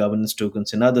buying governance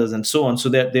tokens in others, and so on. So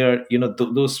there are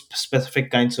those specific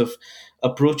kinds of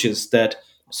approaches that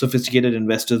sophisticated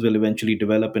investors will eventually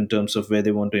develop in terms of where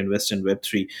they want to invest in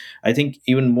Web3. I think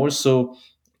even more so,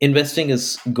 investing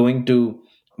is going to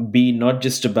be not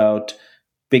just about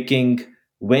picking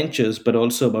ventures but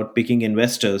also about picking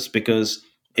investors, because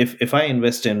if I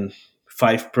invest in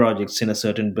five projects in a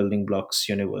certain building blocks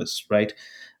universe, right,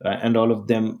 and all of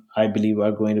them I believe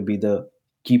are going to be the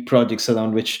key projects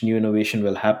around which new innovation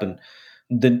will happen,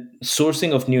 the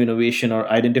sourcing of new innovation or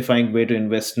identifying where to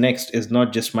invest next is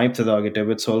not just my prerogative.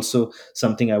 It's also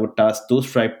something I would task those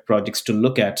five projects to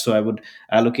look at. So I would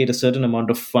allocate a certain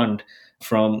amount of fund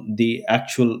from the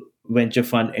actual venture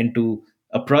fund into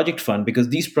a project fund, because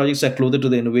these projects are closer to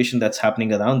the innovation that's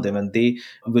happening around them, and they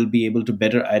will be able to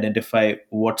better identify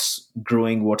what's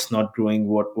growing, what's not growing,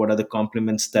 what are the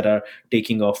complements that are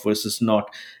taking off versus not.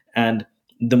 And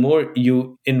the more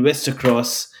you invest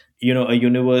across a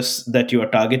universe that you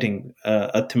are targeting,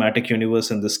 a thematic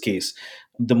universe in this case,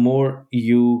 the more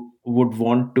you would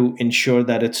want to ensure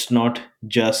that it's not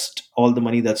just all the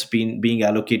money that's been being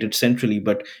allocated centrally,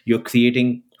 but you're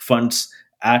creating funds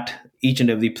at each and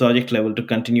every project level to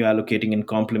continue allocating in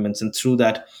complements, and through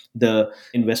that the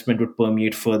investment would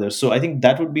permeate further. So I think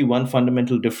that would be one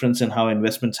fundamental difference in how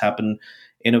investments happen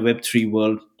in a Web3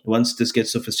 world once this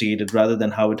gets sophisticated, rather than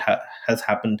how it has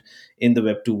happened in the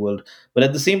Web2 world. But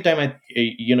at the same time,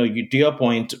 to your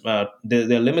point,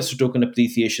 there are limits to token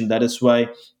appreciation. That is why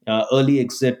early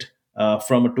exit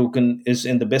from a token is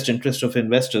in the best interest of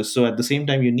investors. So at the same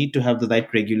time, you need to have the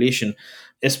right regulation,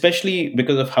 especially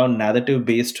because of how narrative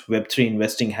based Web3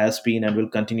 investing has been and will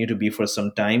continue to be for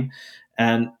some time.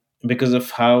 And because of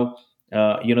how,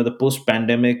 the post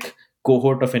pandemic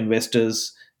cohort of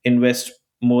investors invest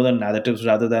more on narratives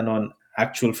rather than on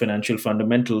actual financial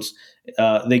fundamentals.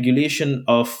 Regulation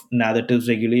of narratives,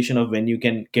 regulation of when you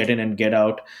can get in and get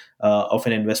out of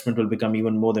an investment will become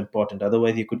even more important.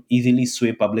 Otherwise, you could easily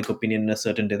sway public opinion in a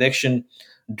certain direction,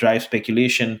 drive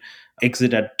speculation,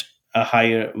 exit at a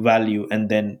higher value, and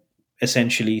then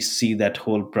essentially see that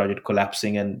whole project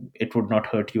collapsing. And it would not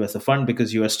hurt you as a fund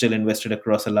because you are still invested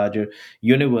across a larger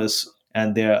universe,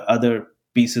 and there are other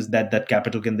pieces that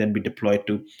capital can then be deployed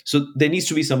to. So there needs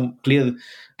to be some clear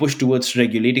push towards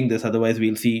regulating this. Otherwise,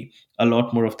 we'll see a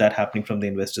lot more of that happening from the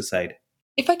investor side.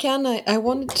 If I can, I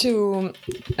wanted to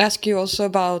ask you also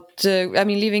about,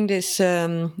 leaving this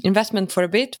investment for a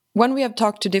bit. When we have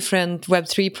talked to different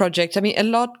Web3 projects, a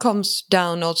lot comes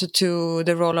down also to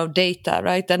the role of data,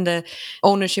 right? And the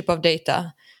ownership of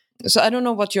data. So I don't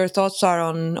know what your thoughts are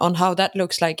on how that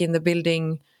looks like in the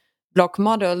building block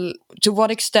model. To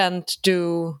what extent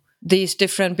do these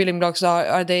different building blocks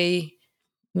are they,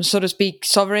 so to speak,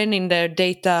 sovereign in their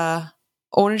data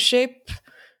ownership?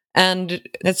 And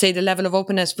let's say the level of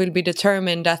openness will be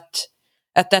determined at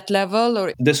that level,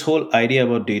 or This whole idea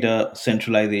about data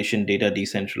centralization, data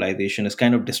decentralization is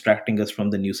kind of distracting us from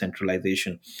the new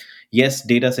centralization. Yes,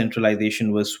 data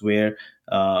centralization was where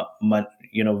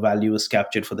value was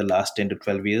captured for the last 10 to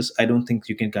 12 years. I don't think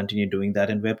you can continue doing that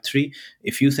in Web3.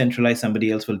 If you centralize,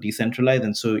 somebody else will decentralize,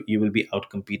 and so you will be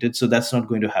outcompeted. So that's not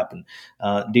going to happen.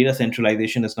 Data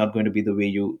centralization is not going to be the way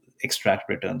you extract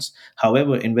returns.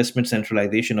 However, investment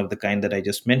centralization of the kind that I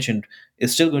just mentioned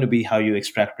is still going to be how you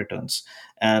extract returns.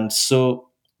 And so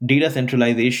data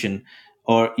centralization,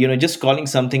 or just calling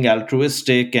something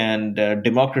altruistic and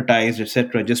democratized,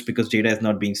 etc., just because data is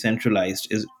not being centralized,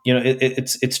 is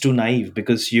it's too naive,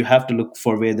 because you have to look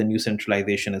for where the new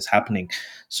centralization is happening.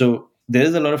 So there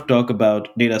is a lot of talk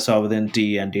about data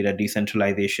sovereignty and data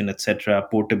decentralization, etc.,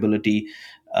 portability,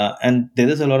 and there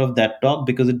is a lot of that talk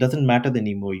because it doesn't matter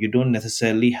anymore. You don't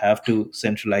necessarily have to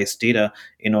centralize data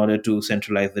in order to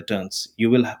centralize returns.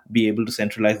 You will be able to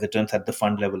centralize returns at the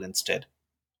fund level instead.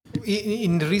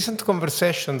 In the recent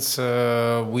conversations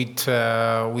with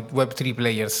Web3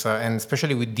 players and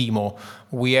especially with Demo,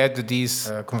 we had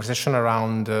this conversation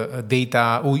around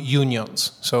data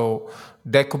unions. So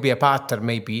that could be a pattern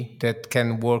maybe that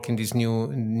can work in this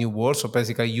new world. So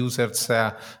basically, users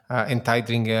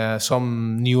entitling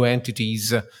some new entities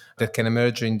that can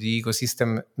emerge in the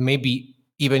ecosystem, maybe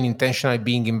even intentionally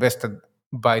being invested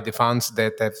by the funds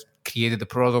that have created the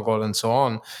protocol and so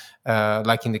on,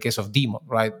 like in the case of Demo,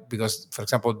 right? Because, for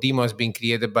example, Demo has been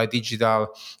created by Digital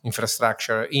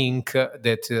Infrastructure Inc.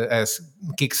 That has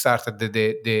kickstarted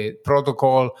the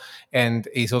protocol and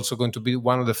is also going to be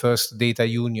one of the first data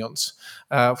unions.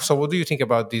 So what do you think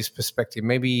about this perspective?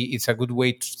 Maybe it's a good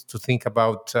way to think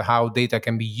about how data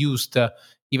can be used,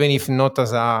 even if not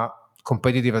as a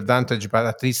competitive advantage, but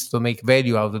at least to make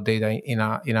value out of data in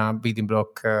a building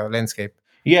block landscape.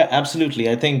 Yeah, absolutely.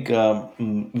 I think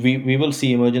we will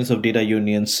see emergence of data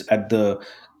unions at the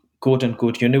quote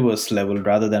unquote universe level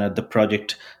rather than at the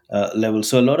project level.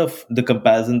 So a lot of the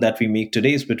comparison that we make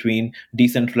today is between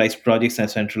decentralized projects and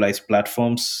centralized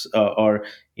platforms, or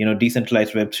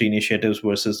decentralized Web3 initiatives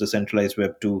versus the centralized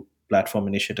Web2 platform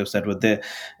initiatives that were there.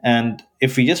 And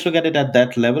if we just look at it at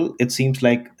that level, it seems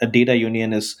like a data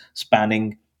union is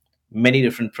spanning many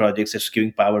different projects. It's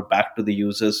giving power back to the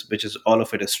users, which is all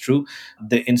of it is true.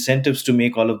 The incentives to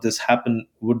make all of this happen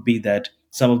would be that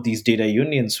some of these data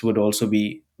unions would also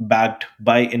be backed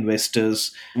by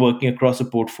investors working across a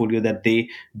portfolio that they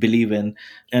believe in.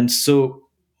 And so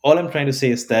all I'm trying to say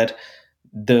is that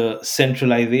the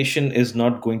centralization is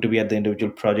not going to be at the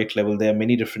individual project level. There are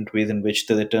many different ways in which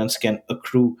the returns can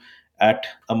accrue at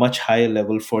a much higher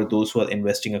level for those who are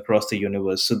investing across the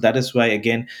universe. So that is why,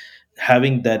 again,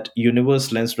 having that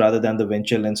universe lens rather than the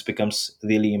venture lens becomes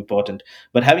really important.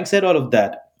 But having said all of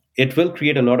that, it will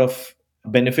create a lot of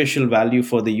beneficial value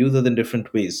for the users in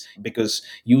different ways, because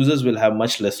users will have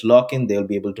much less lock-in. They'll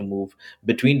be able to move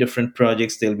between different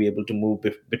projects, they'll be able to move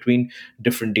between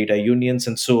different data unions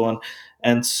and so on.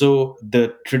 And so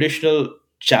the traditional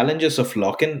challenges of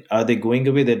lock-in, are they going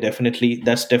away?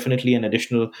 That's definitely an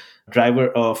additional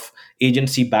driver of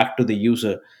agency back to the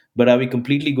user. But are we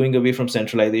completely going away from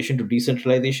centralization to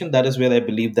decentralization? That is where I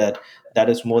believe that that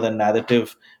is more than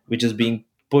narrative which is being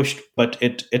pushed, but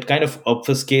it kind of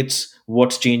obfuscates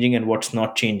what's changing and what's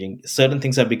not changing. Certain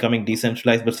things are becoming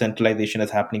decentralized, but centralization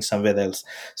is happening somewhere else.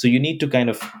 So you need to kind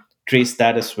of trace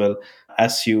that as well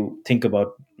as you think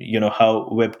about how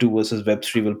Web 2 versus Web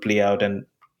 3 will play out. And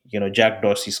Jack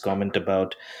Dorsey's comment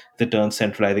about the turn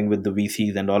centralizing with the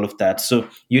VCs and all of that. So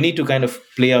you need to kind of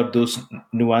play out those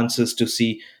nuances to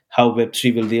see how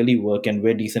Web3 will really work and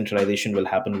where decentralization will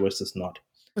happen versus not.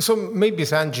 So maybe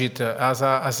Sanjit,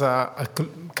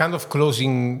 kind of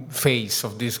closing phase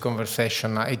of this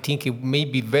conversation, I think it may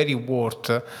be very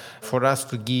worth for us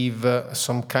to give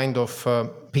some kind of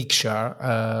picture,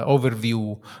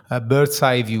 overview, bird's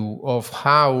eye view of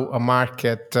how a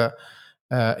market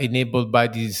enabled by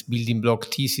this building block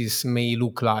thesis may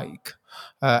look like.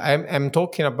 I'm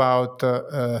talking about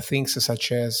things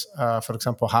such as, for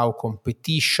example, how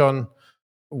competition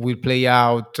will play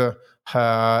out,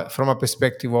 from a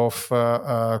perspective of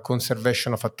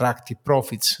conservation of attractive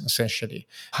profits, essentially.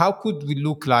 How could we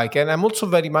look like? And I'm also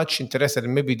very much interested,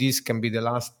 and maybe this can be the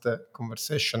last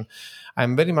conversation.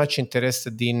 I'm very much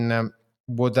interested in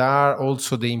what are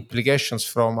also the implications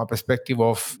from a perspective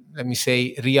of, let me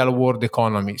say, real world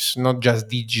economies, not just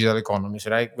digital economies,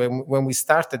 right? When we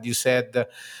started, you said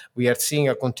we are seeing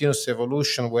a continuous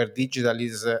evolution where digital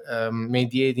is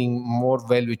mediating more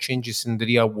value changes in the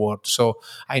real world. So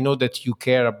I know that you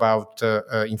care about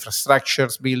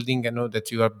infrastructures building. I know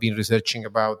that you have been researching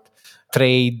about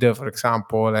trade, for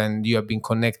example, and you have been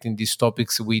connecting these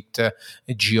topics with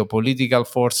geopolitical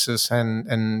forces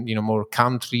and more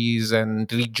countries and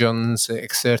regions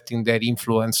exerting their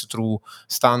influence through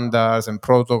standards and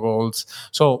protocols.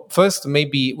 So first,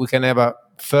 maybe we can have a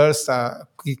first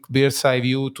quick bird's eye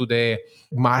view to the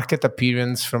market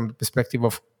appearance from the perspective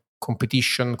of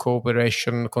competition,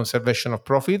 cooperation, conservation of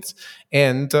profits,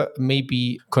 and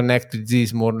maybe connect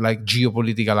these more like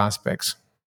geopolitical aspects.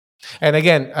 And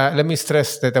again, let me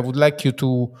stress that I would like you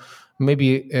to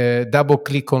maybe double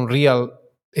click on real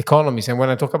economies. And when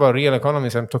I talk about real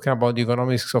economies, I'm talking about the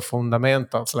economics of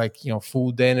fundamentals like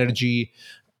food, energy,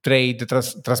 trade,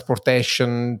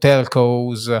 transportation,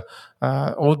 telcos,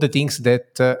 all the things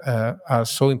that are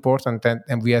so important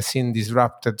and we are seeing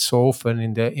disrupted so often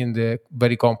in the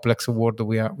very complex world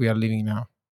we are living now.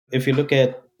 If you look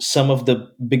at some of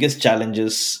the biggest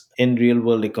challenges in real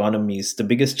world economies, the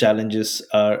biggest challenges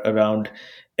are around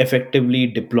effectively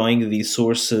deploying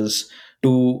resources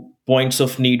to points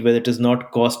of need where it is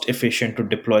not cost efficient to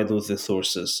deploy those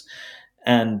resources.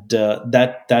 And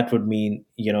that would mean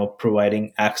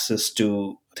providing access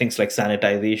to things like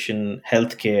sanitization,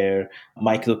 healthcare,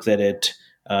 microcredit,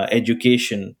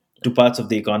 education, to parts of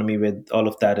the economy where all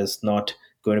of that is not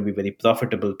going to be very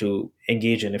profitable to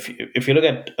engage in. If you look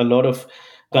at a lot of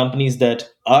companies that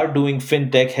are doing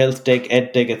fintech, health tech,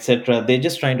 ed tech, etc., they're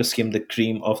just trying to skim the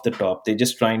cream off the top. They're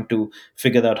just trying to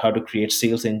figure out how to create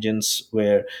sales engines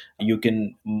where you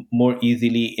can more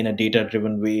easily, in a data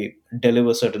driven way,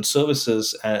 deliver certain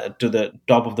services to the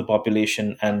top of the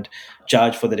population and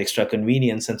charge for that extra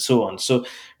convenience and so on. So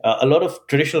a lot of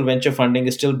traditional venture funding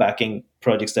is still backing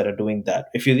projects that are doing that.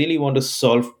 If you really want to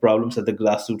solve problems at the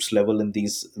grassroots level in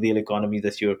these real economies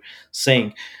that you're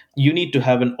saying, you need to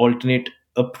have an alternate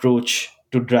approach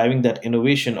to driving that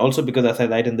innovation. Also, because as I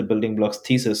write in the building blocks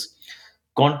thesis,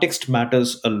 context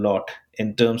matters a lot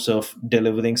in terms of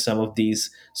delivering some of these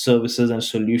services and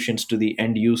solutions to the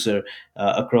end user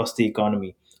across the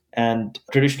economy. And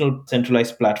traditional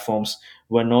centralized platforms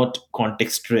were not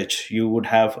context rich. You would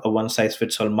have a one size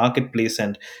fits all marketplace,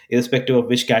 and irrespective of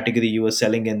which category you were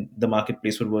selling in, the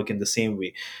marketplace would work in the same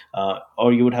way.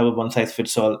 Or you would have a one size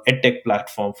fits all edtech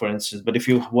platform, for instance. But if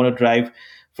you want to drive,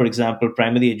 for example,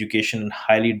 primary education in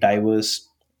highly diverse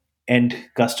end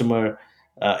customer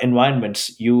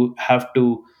environments, you have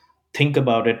to think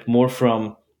about it more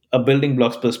from a building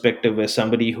blocks perspective, where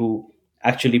somebody who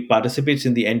actually participates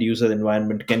in the end user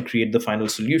environment can create the final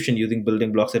solution using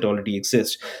building blocks that already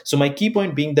exist. So my key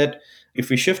point being that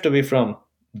if we shift away from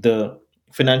the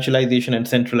financialization and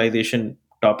centralization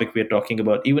topic we're talking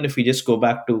about, even if we just go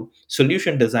back to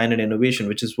solution design and innovation,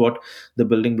 which is what the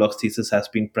building blocks thesis has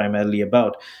been primarily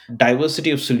about,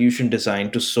 diversity of solution design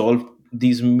to solve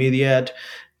these myriad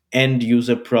end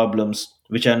user problems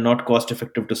which are not cost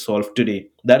effective to solve today,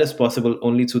 that is possible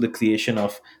only through the creation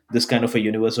of this kind of a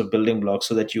universe of building blocks,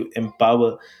 so that you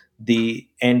empower the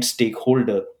end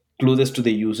stakeholder closest to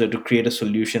the user to create a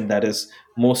solution that is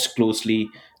most closely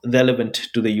relevant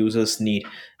to the user's need.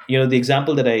 The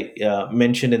example that I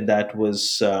mentioned in that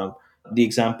was the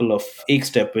example of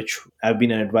Akestep, which I've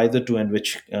been an advisor to, and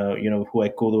which who I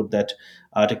co-wrote that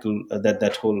article,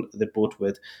 that whole report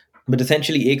with. But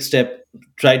essentially, Akestep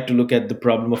tried to look at the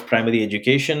problem of primary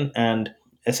education, and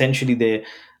essentially they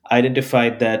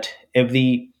identified that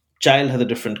every child has a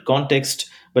different context,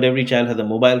 but every child has a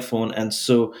mobile phone. And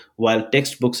so while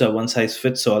textbooks are one size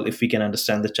fits all, if we can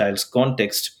understand the child's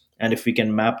context, and if we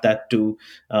can map that to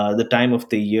the time of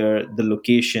the year, the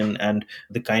location, and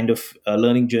the kind of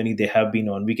learning journey they have been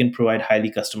on, we can provide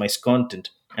highly customized content.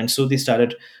 And so they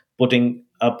started putting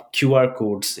up QR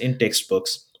codes in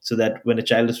textbooks, so that when a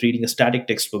child is reading a static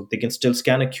textbook, they can still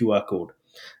scan a QR code.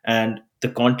 And the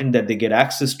content that they get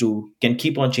access to can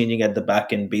keep on changing at the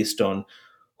back end based on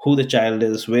who the child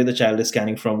is, where the child is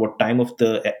scanning from, what time of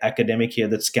the academic year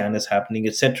that scan is happening,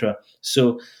 etc.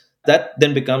 So that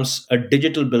then becomes a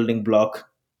digital building block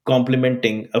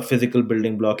complementing a physical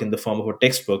building block in the form of a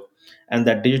textbook. And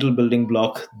that digital building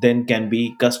block then can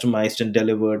be customized and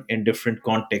delivered in different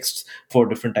contexts for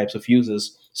different types of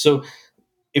users. So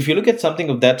if you look at something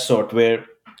of that sort, where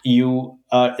you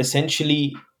are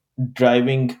essentially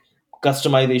driving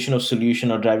customization of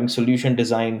solution or driving solution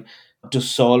design to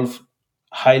solve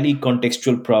highly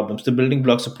contextual problems. The building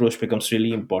blocks approach becomes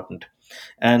really important.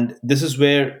 And this is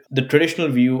where the traditional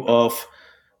view of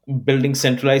building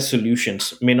centralized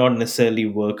solutions may not necessarily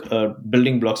work. A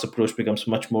building blocks approach becomes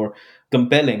much more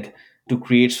compelling to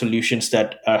create solutions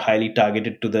that are highly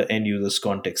targeted to the end user's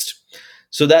context.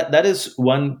 So that is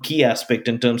one key aspect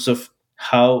in terms of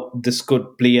how this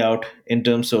could play out in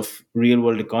terms of real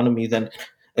world economies. And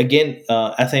again,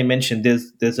 as I mentioned,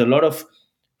 there's a lot of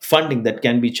funding that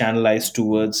can be channelized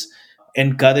towards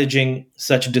encouraging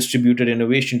such distributed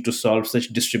innovation to solve such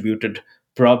distributed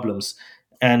problems.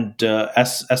 And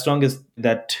as long as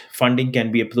that funding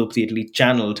can be appropriately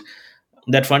channeled,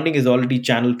 that funding is already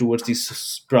channeled towards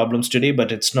these problems today,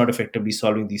 but it's not effectively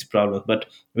solving these problems. But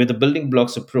with the building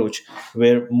blocks approach,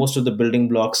 where most of the building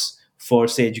blocks for,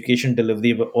 say, education delivery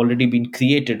have already been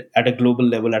created at a global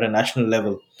level, at a national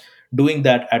level, doing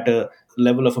that at a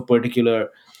level of a particular,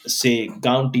 say,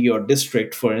 county or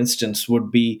district, for instance,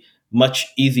 would be much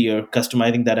easier.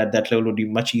 Customizing that at that level would be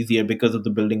much easier because of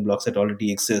the building blocks that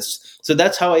already exist. So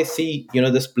that's how I see,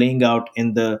 this playing out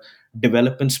in the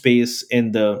development space,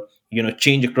 in the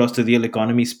change across the real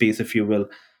economy space, if you will.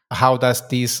 How does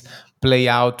this play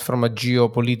out from a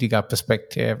geopolitical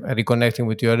perspective, reconnecting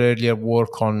with your earlier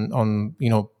work on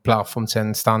platforms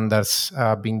and standards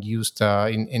being used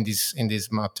in this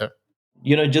matter?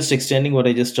 Just extending what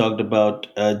I just talked about,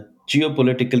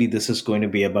 geopolitically, this is going to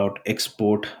be about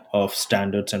export of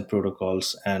standards and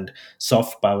protocols and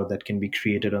soft power that can be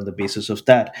created on the basis of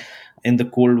that. In the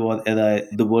Cold War era,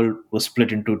 the world was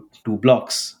split into two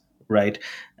blocks, right?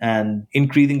 And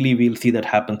increasingly, we'll see that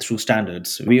happen through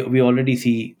standards. We already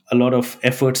see a lot of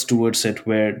efforts towards it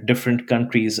where different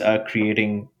countries are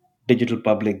creating digital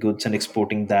public goods and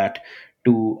exporting that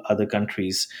to other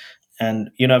countries.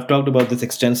 And I've talked about this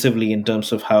extensively in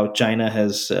terms of how China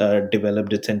has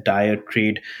developed its entire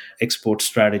trade export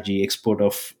strategy, export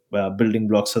of building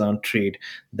blocks around trade,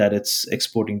 that it's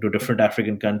exporting to different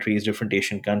African countries, different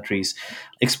Asian countries,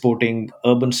 exporting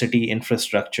urban city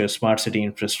infrastructure, smart city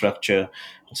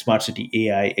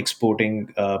AI,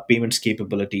 exporting payments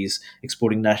capabilities,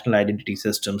 exporting national identity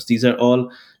systems. These are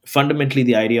all fundamentally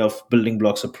the idea of building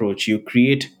blocks approach. You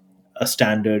create a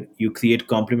standard, you create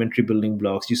complementary building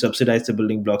blocks, you subsidize the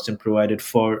building blocks and provide it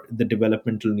for the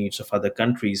developmental needs of other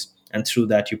countries, and through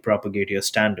that you propagate your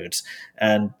standards.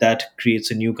 And that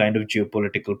creates a new kind of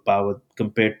geopolitical power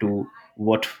compared to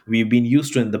what we've been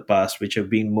used to in the past, which have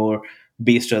been more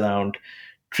based around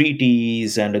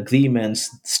treaties and agreements.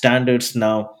 Standards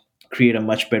now create a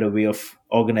much better way of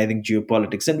organizing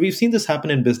geopolitics. And we've seen this happen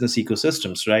in business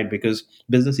ecosystems, right? Because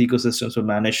business ecosystems were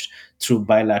managed through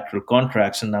bilateral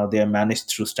contracts, and now they are managed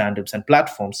through standards and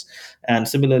platforms. And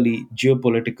similarly,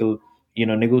 geopolitical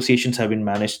negotiations have been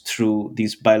managed through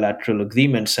these bilateral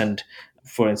agreements, and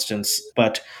for instance,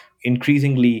 but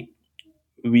increasingly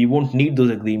we won't need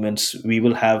those agreements. We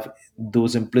will have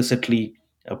those implicitly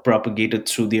propagated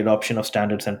through the adoption of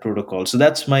standards and protocols. So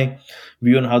that's my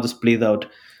view on how this plays out,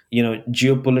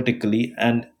 geopolitically.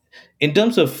 And in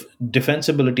terms of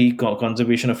defensibility,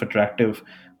 conservation of attractive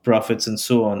profits, and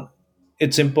so on,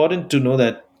 it's important to know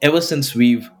that ever since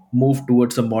we've moved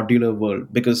towards a modular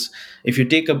world, because if you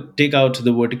take out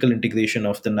the vertical integration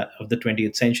of the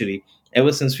 20th century,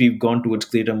 ever since we've gone towards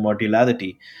greater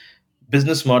modularity,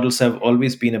 business models have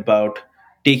always been about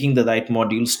taking the right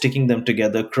modules, sticking them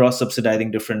together, cross subsidizing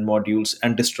different modules,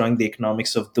 and destroying the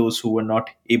economics of those who were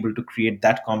not able to create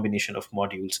that combination of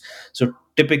modules. So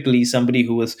typically, somebody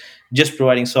who was just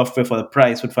providing software for the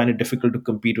price would find it difficult to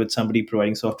compete with somebody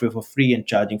providing software for free and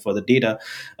charging for the data,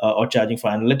 or charging for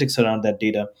analytics around that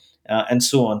data, and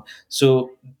so on.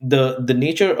 So the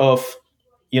nature of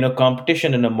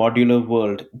competition in a modular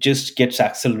world just gets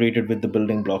accelerated with the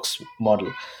building blocks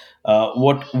model.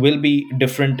 What will be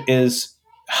different is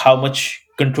how much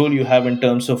control you have in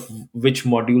terms of which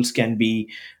modules can be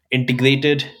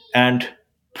integrated and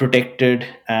protected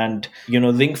and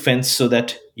ring fence, so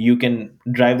that you can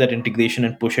drive that integration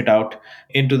and push it out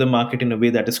into the market in a way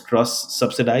that is cross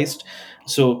subsidized.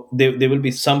 So there will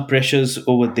be some pressures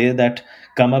over there that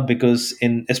come up, because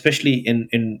especially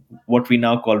in what we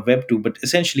now call web 2, but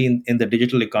essentially in the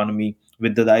digital economy,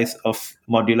 with the rise of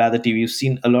modularity, we've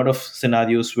seen a lot of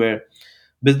scenarios where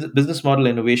business model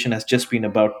innovation has just been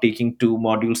about taking two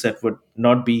modules that would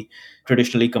not be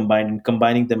traditionally combined, and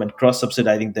combining them and cross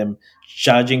subsidizing them,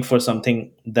 charging for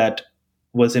something that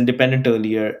was independent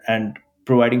earlier, and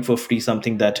providing for free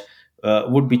something that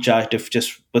would be charged if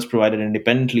just was provided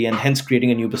independently, and hence creating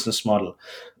a new business model.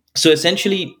 So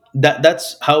essentially,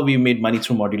 that's how we made money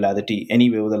through modularity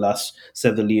anyway over the last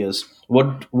several years.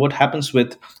 What happens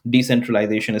with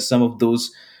decentralization is some of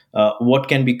those what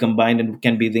can be combined and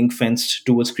can be ring fenced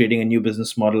towards creating a new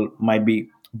business model might be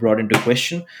brought into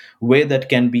question, where that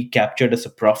can be captured as a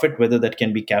profit, whether that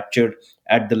can be captured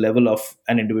at the level of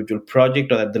an individual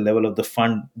project or at the level of the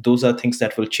fund. Those are things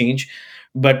that will change.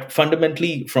 But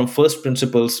fundamentally, from first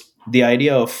principles, the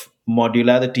idea of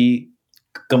modularity,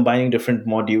 combining different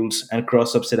modules and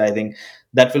cross subsidizing,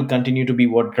 that will continue to be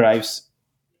what drives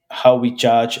how we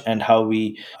charge and how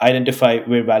we identify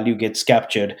where value gets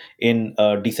captured in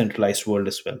a decentralized world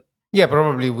as well. Yeah,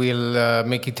 probably will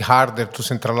make it harder to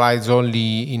centralize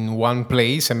only in one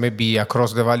place, and maybe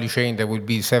across the value chain there will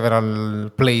be several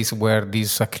places where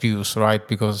this accrues, right?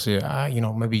 Because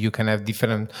maybe you can have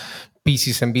different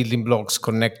pieces and building blocks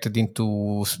connected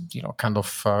into kind of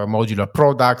modular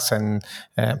products, and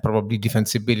probably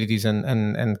defensibilities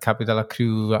and capital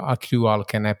accrual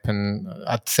can happen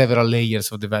at several layers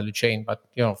of the value chain. But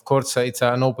of course, it's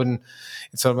an open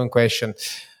question.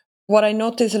 What I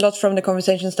notice a lot from the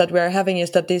conversations that we are having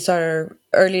is that these are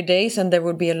early days and there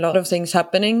will be a lot of things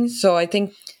happening. So I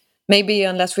think maybe,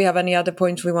 unless we have any other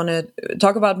points we want to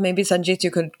talk about, maybe Sanjit,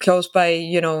 you could close by,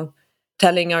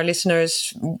 telling our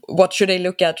listeners what should they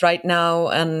look at right now,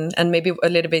 and maybe a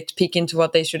little bit peek into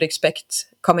what they should expect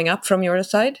coming up from your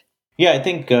side. Yeah, I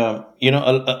think a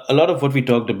lot of what we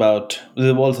talked about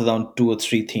revolves around two or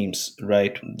three themes,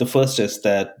 right? The first is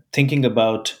that thinking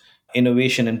about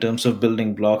innovation in terms of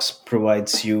building blocks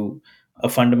provides you a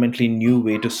fundamentally new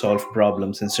way to solve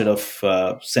problems. Instead of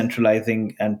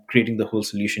centralizing and creating the whole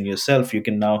solution yourself, you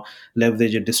can now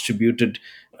leverage a distributed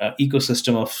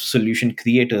ecosystem of solution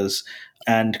creators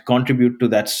and contribute to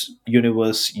that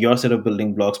universe, your set of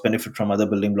building blocks, benefit from other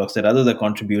building blocks that others are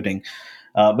contributing.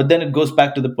 But then it goes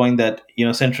back to the point that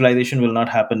centralization will not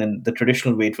happen in the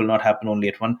traditional way. It will not happen only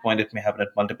at one point. It may happen at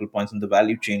multiple points in the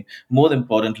value chain. More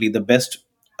importantly, the best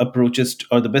approaches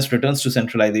or the best returns to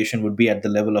centralization would be at the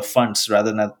level of funds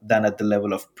rather than at the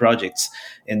level of projects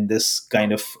in this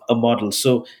kind of a model.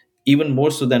 So even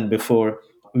more so than before,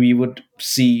 we would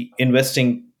see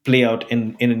investing play out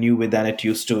in a new way than it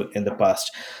used to in the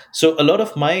past. So a lot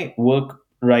of my work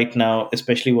right now,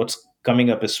 especially what's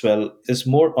coming up as well, is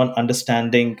more on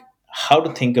understanding how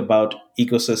to think about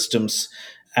ecosystems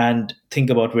and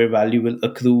think about where value will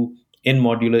accrue in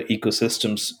modular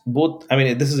ecosystems. Both, I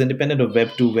mean, this is independent of Web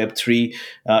 2, Web 3.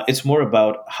 It's more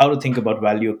about how to think about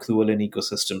value accrual in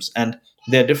ecosystems. And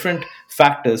there are different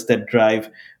factors that drive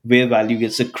where value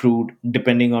gets accrued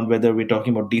depending on whether we're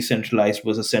talking about decentralized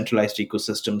versus centralized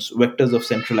ecosystems, vectors of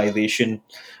centralization,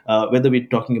 whether we're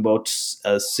talking about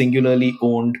singularly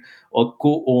owned or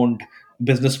co-owned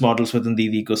business models within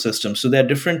these ecosystems. So there are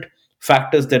different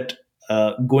factors that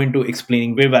go into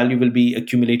explaining where value will be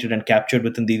accumulated and captured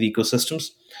within these ecosystems.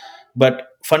 But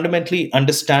fundamentally,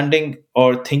 understanding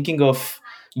or thinking of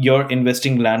your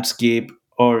investing landscape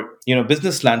or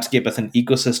business landscape as an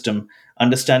ecosystem,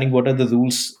 understanding what are the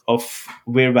rules of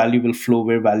where value will flow,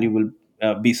 where value will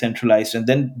be centralized, and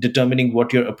then determining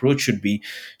what your approach should be.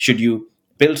 Should you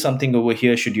build something over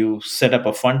here? Should you set up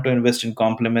a fund to invest in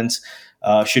complements?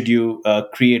 Should you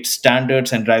create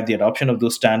standards and drive the adoption of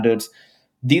those standards?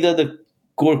 These are the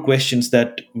core questions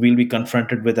that we'll be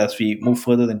confronted with as we move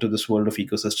further into this world of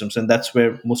ecosystems. And that's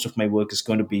where most of my work is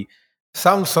going to be.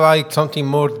 Sounds like something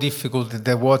more difficult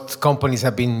than what companies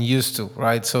have been used to,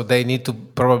 right? So they need to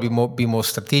probably be more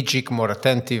strategic, more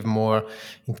attentive, more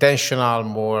intentional,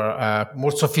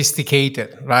 more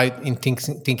sophisticated, right? In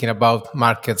thinking about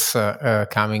markets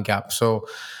coming up. So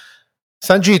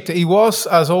Sanjit, it was,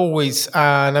 as always,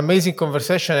 an amazing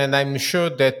conversation, and I'm sure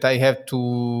that I have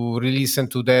to re-listen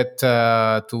to that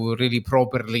to really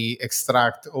properly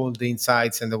extract all the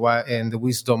insights and the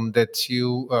wisdom that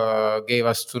you gave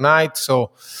us tonight. So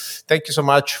thank you so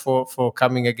much for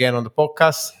coming again on the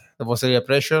podcast. It was really a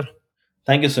pleasure.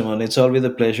 Thank you, Simon. It's always a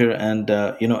pleasure. And,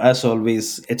 as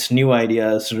always, it's new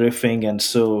ideas, riffing. And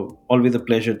so always a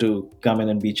pleasure to come in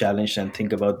and be challenged and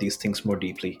think about these things more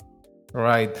deeply.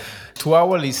 Right. To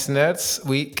our listeners,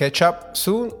 we catch up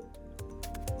soon.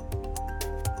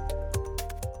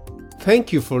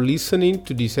 Thank you for listening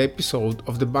to this episode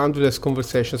of the Boundaryless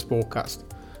Conversations podcast.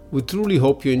 We truly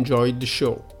hope you enjoyed the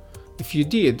show. If you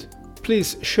did,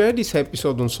 please share this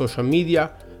episode on social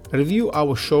media, review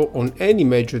our show on any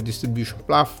major distribution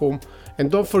platform,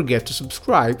 and don't forget to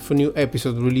subscribe for new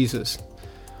episode releases.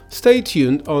 Stay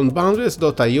tuned on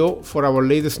boundaryless.io for our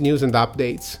latest news and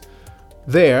updates.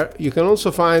 There, you can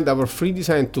also find our free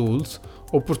design tools,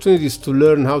 opportunities to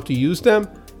learn how to use them,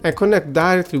 and connect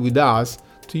directly with us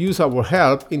to use our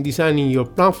help in designing your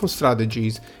platform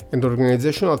strategies and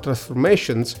organizational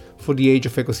transformations for the age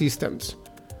of ecosystems.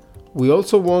 We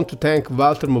also want to thank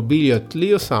Walter Mobilio at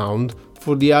Leo Sound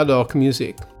for the ad hoc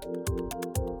music.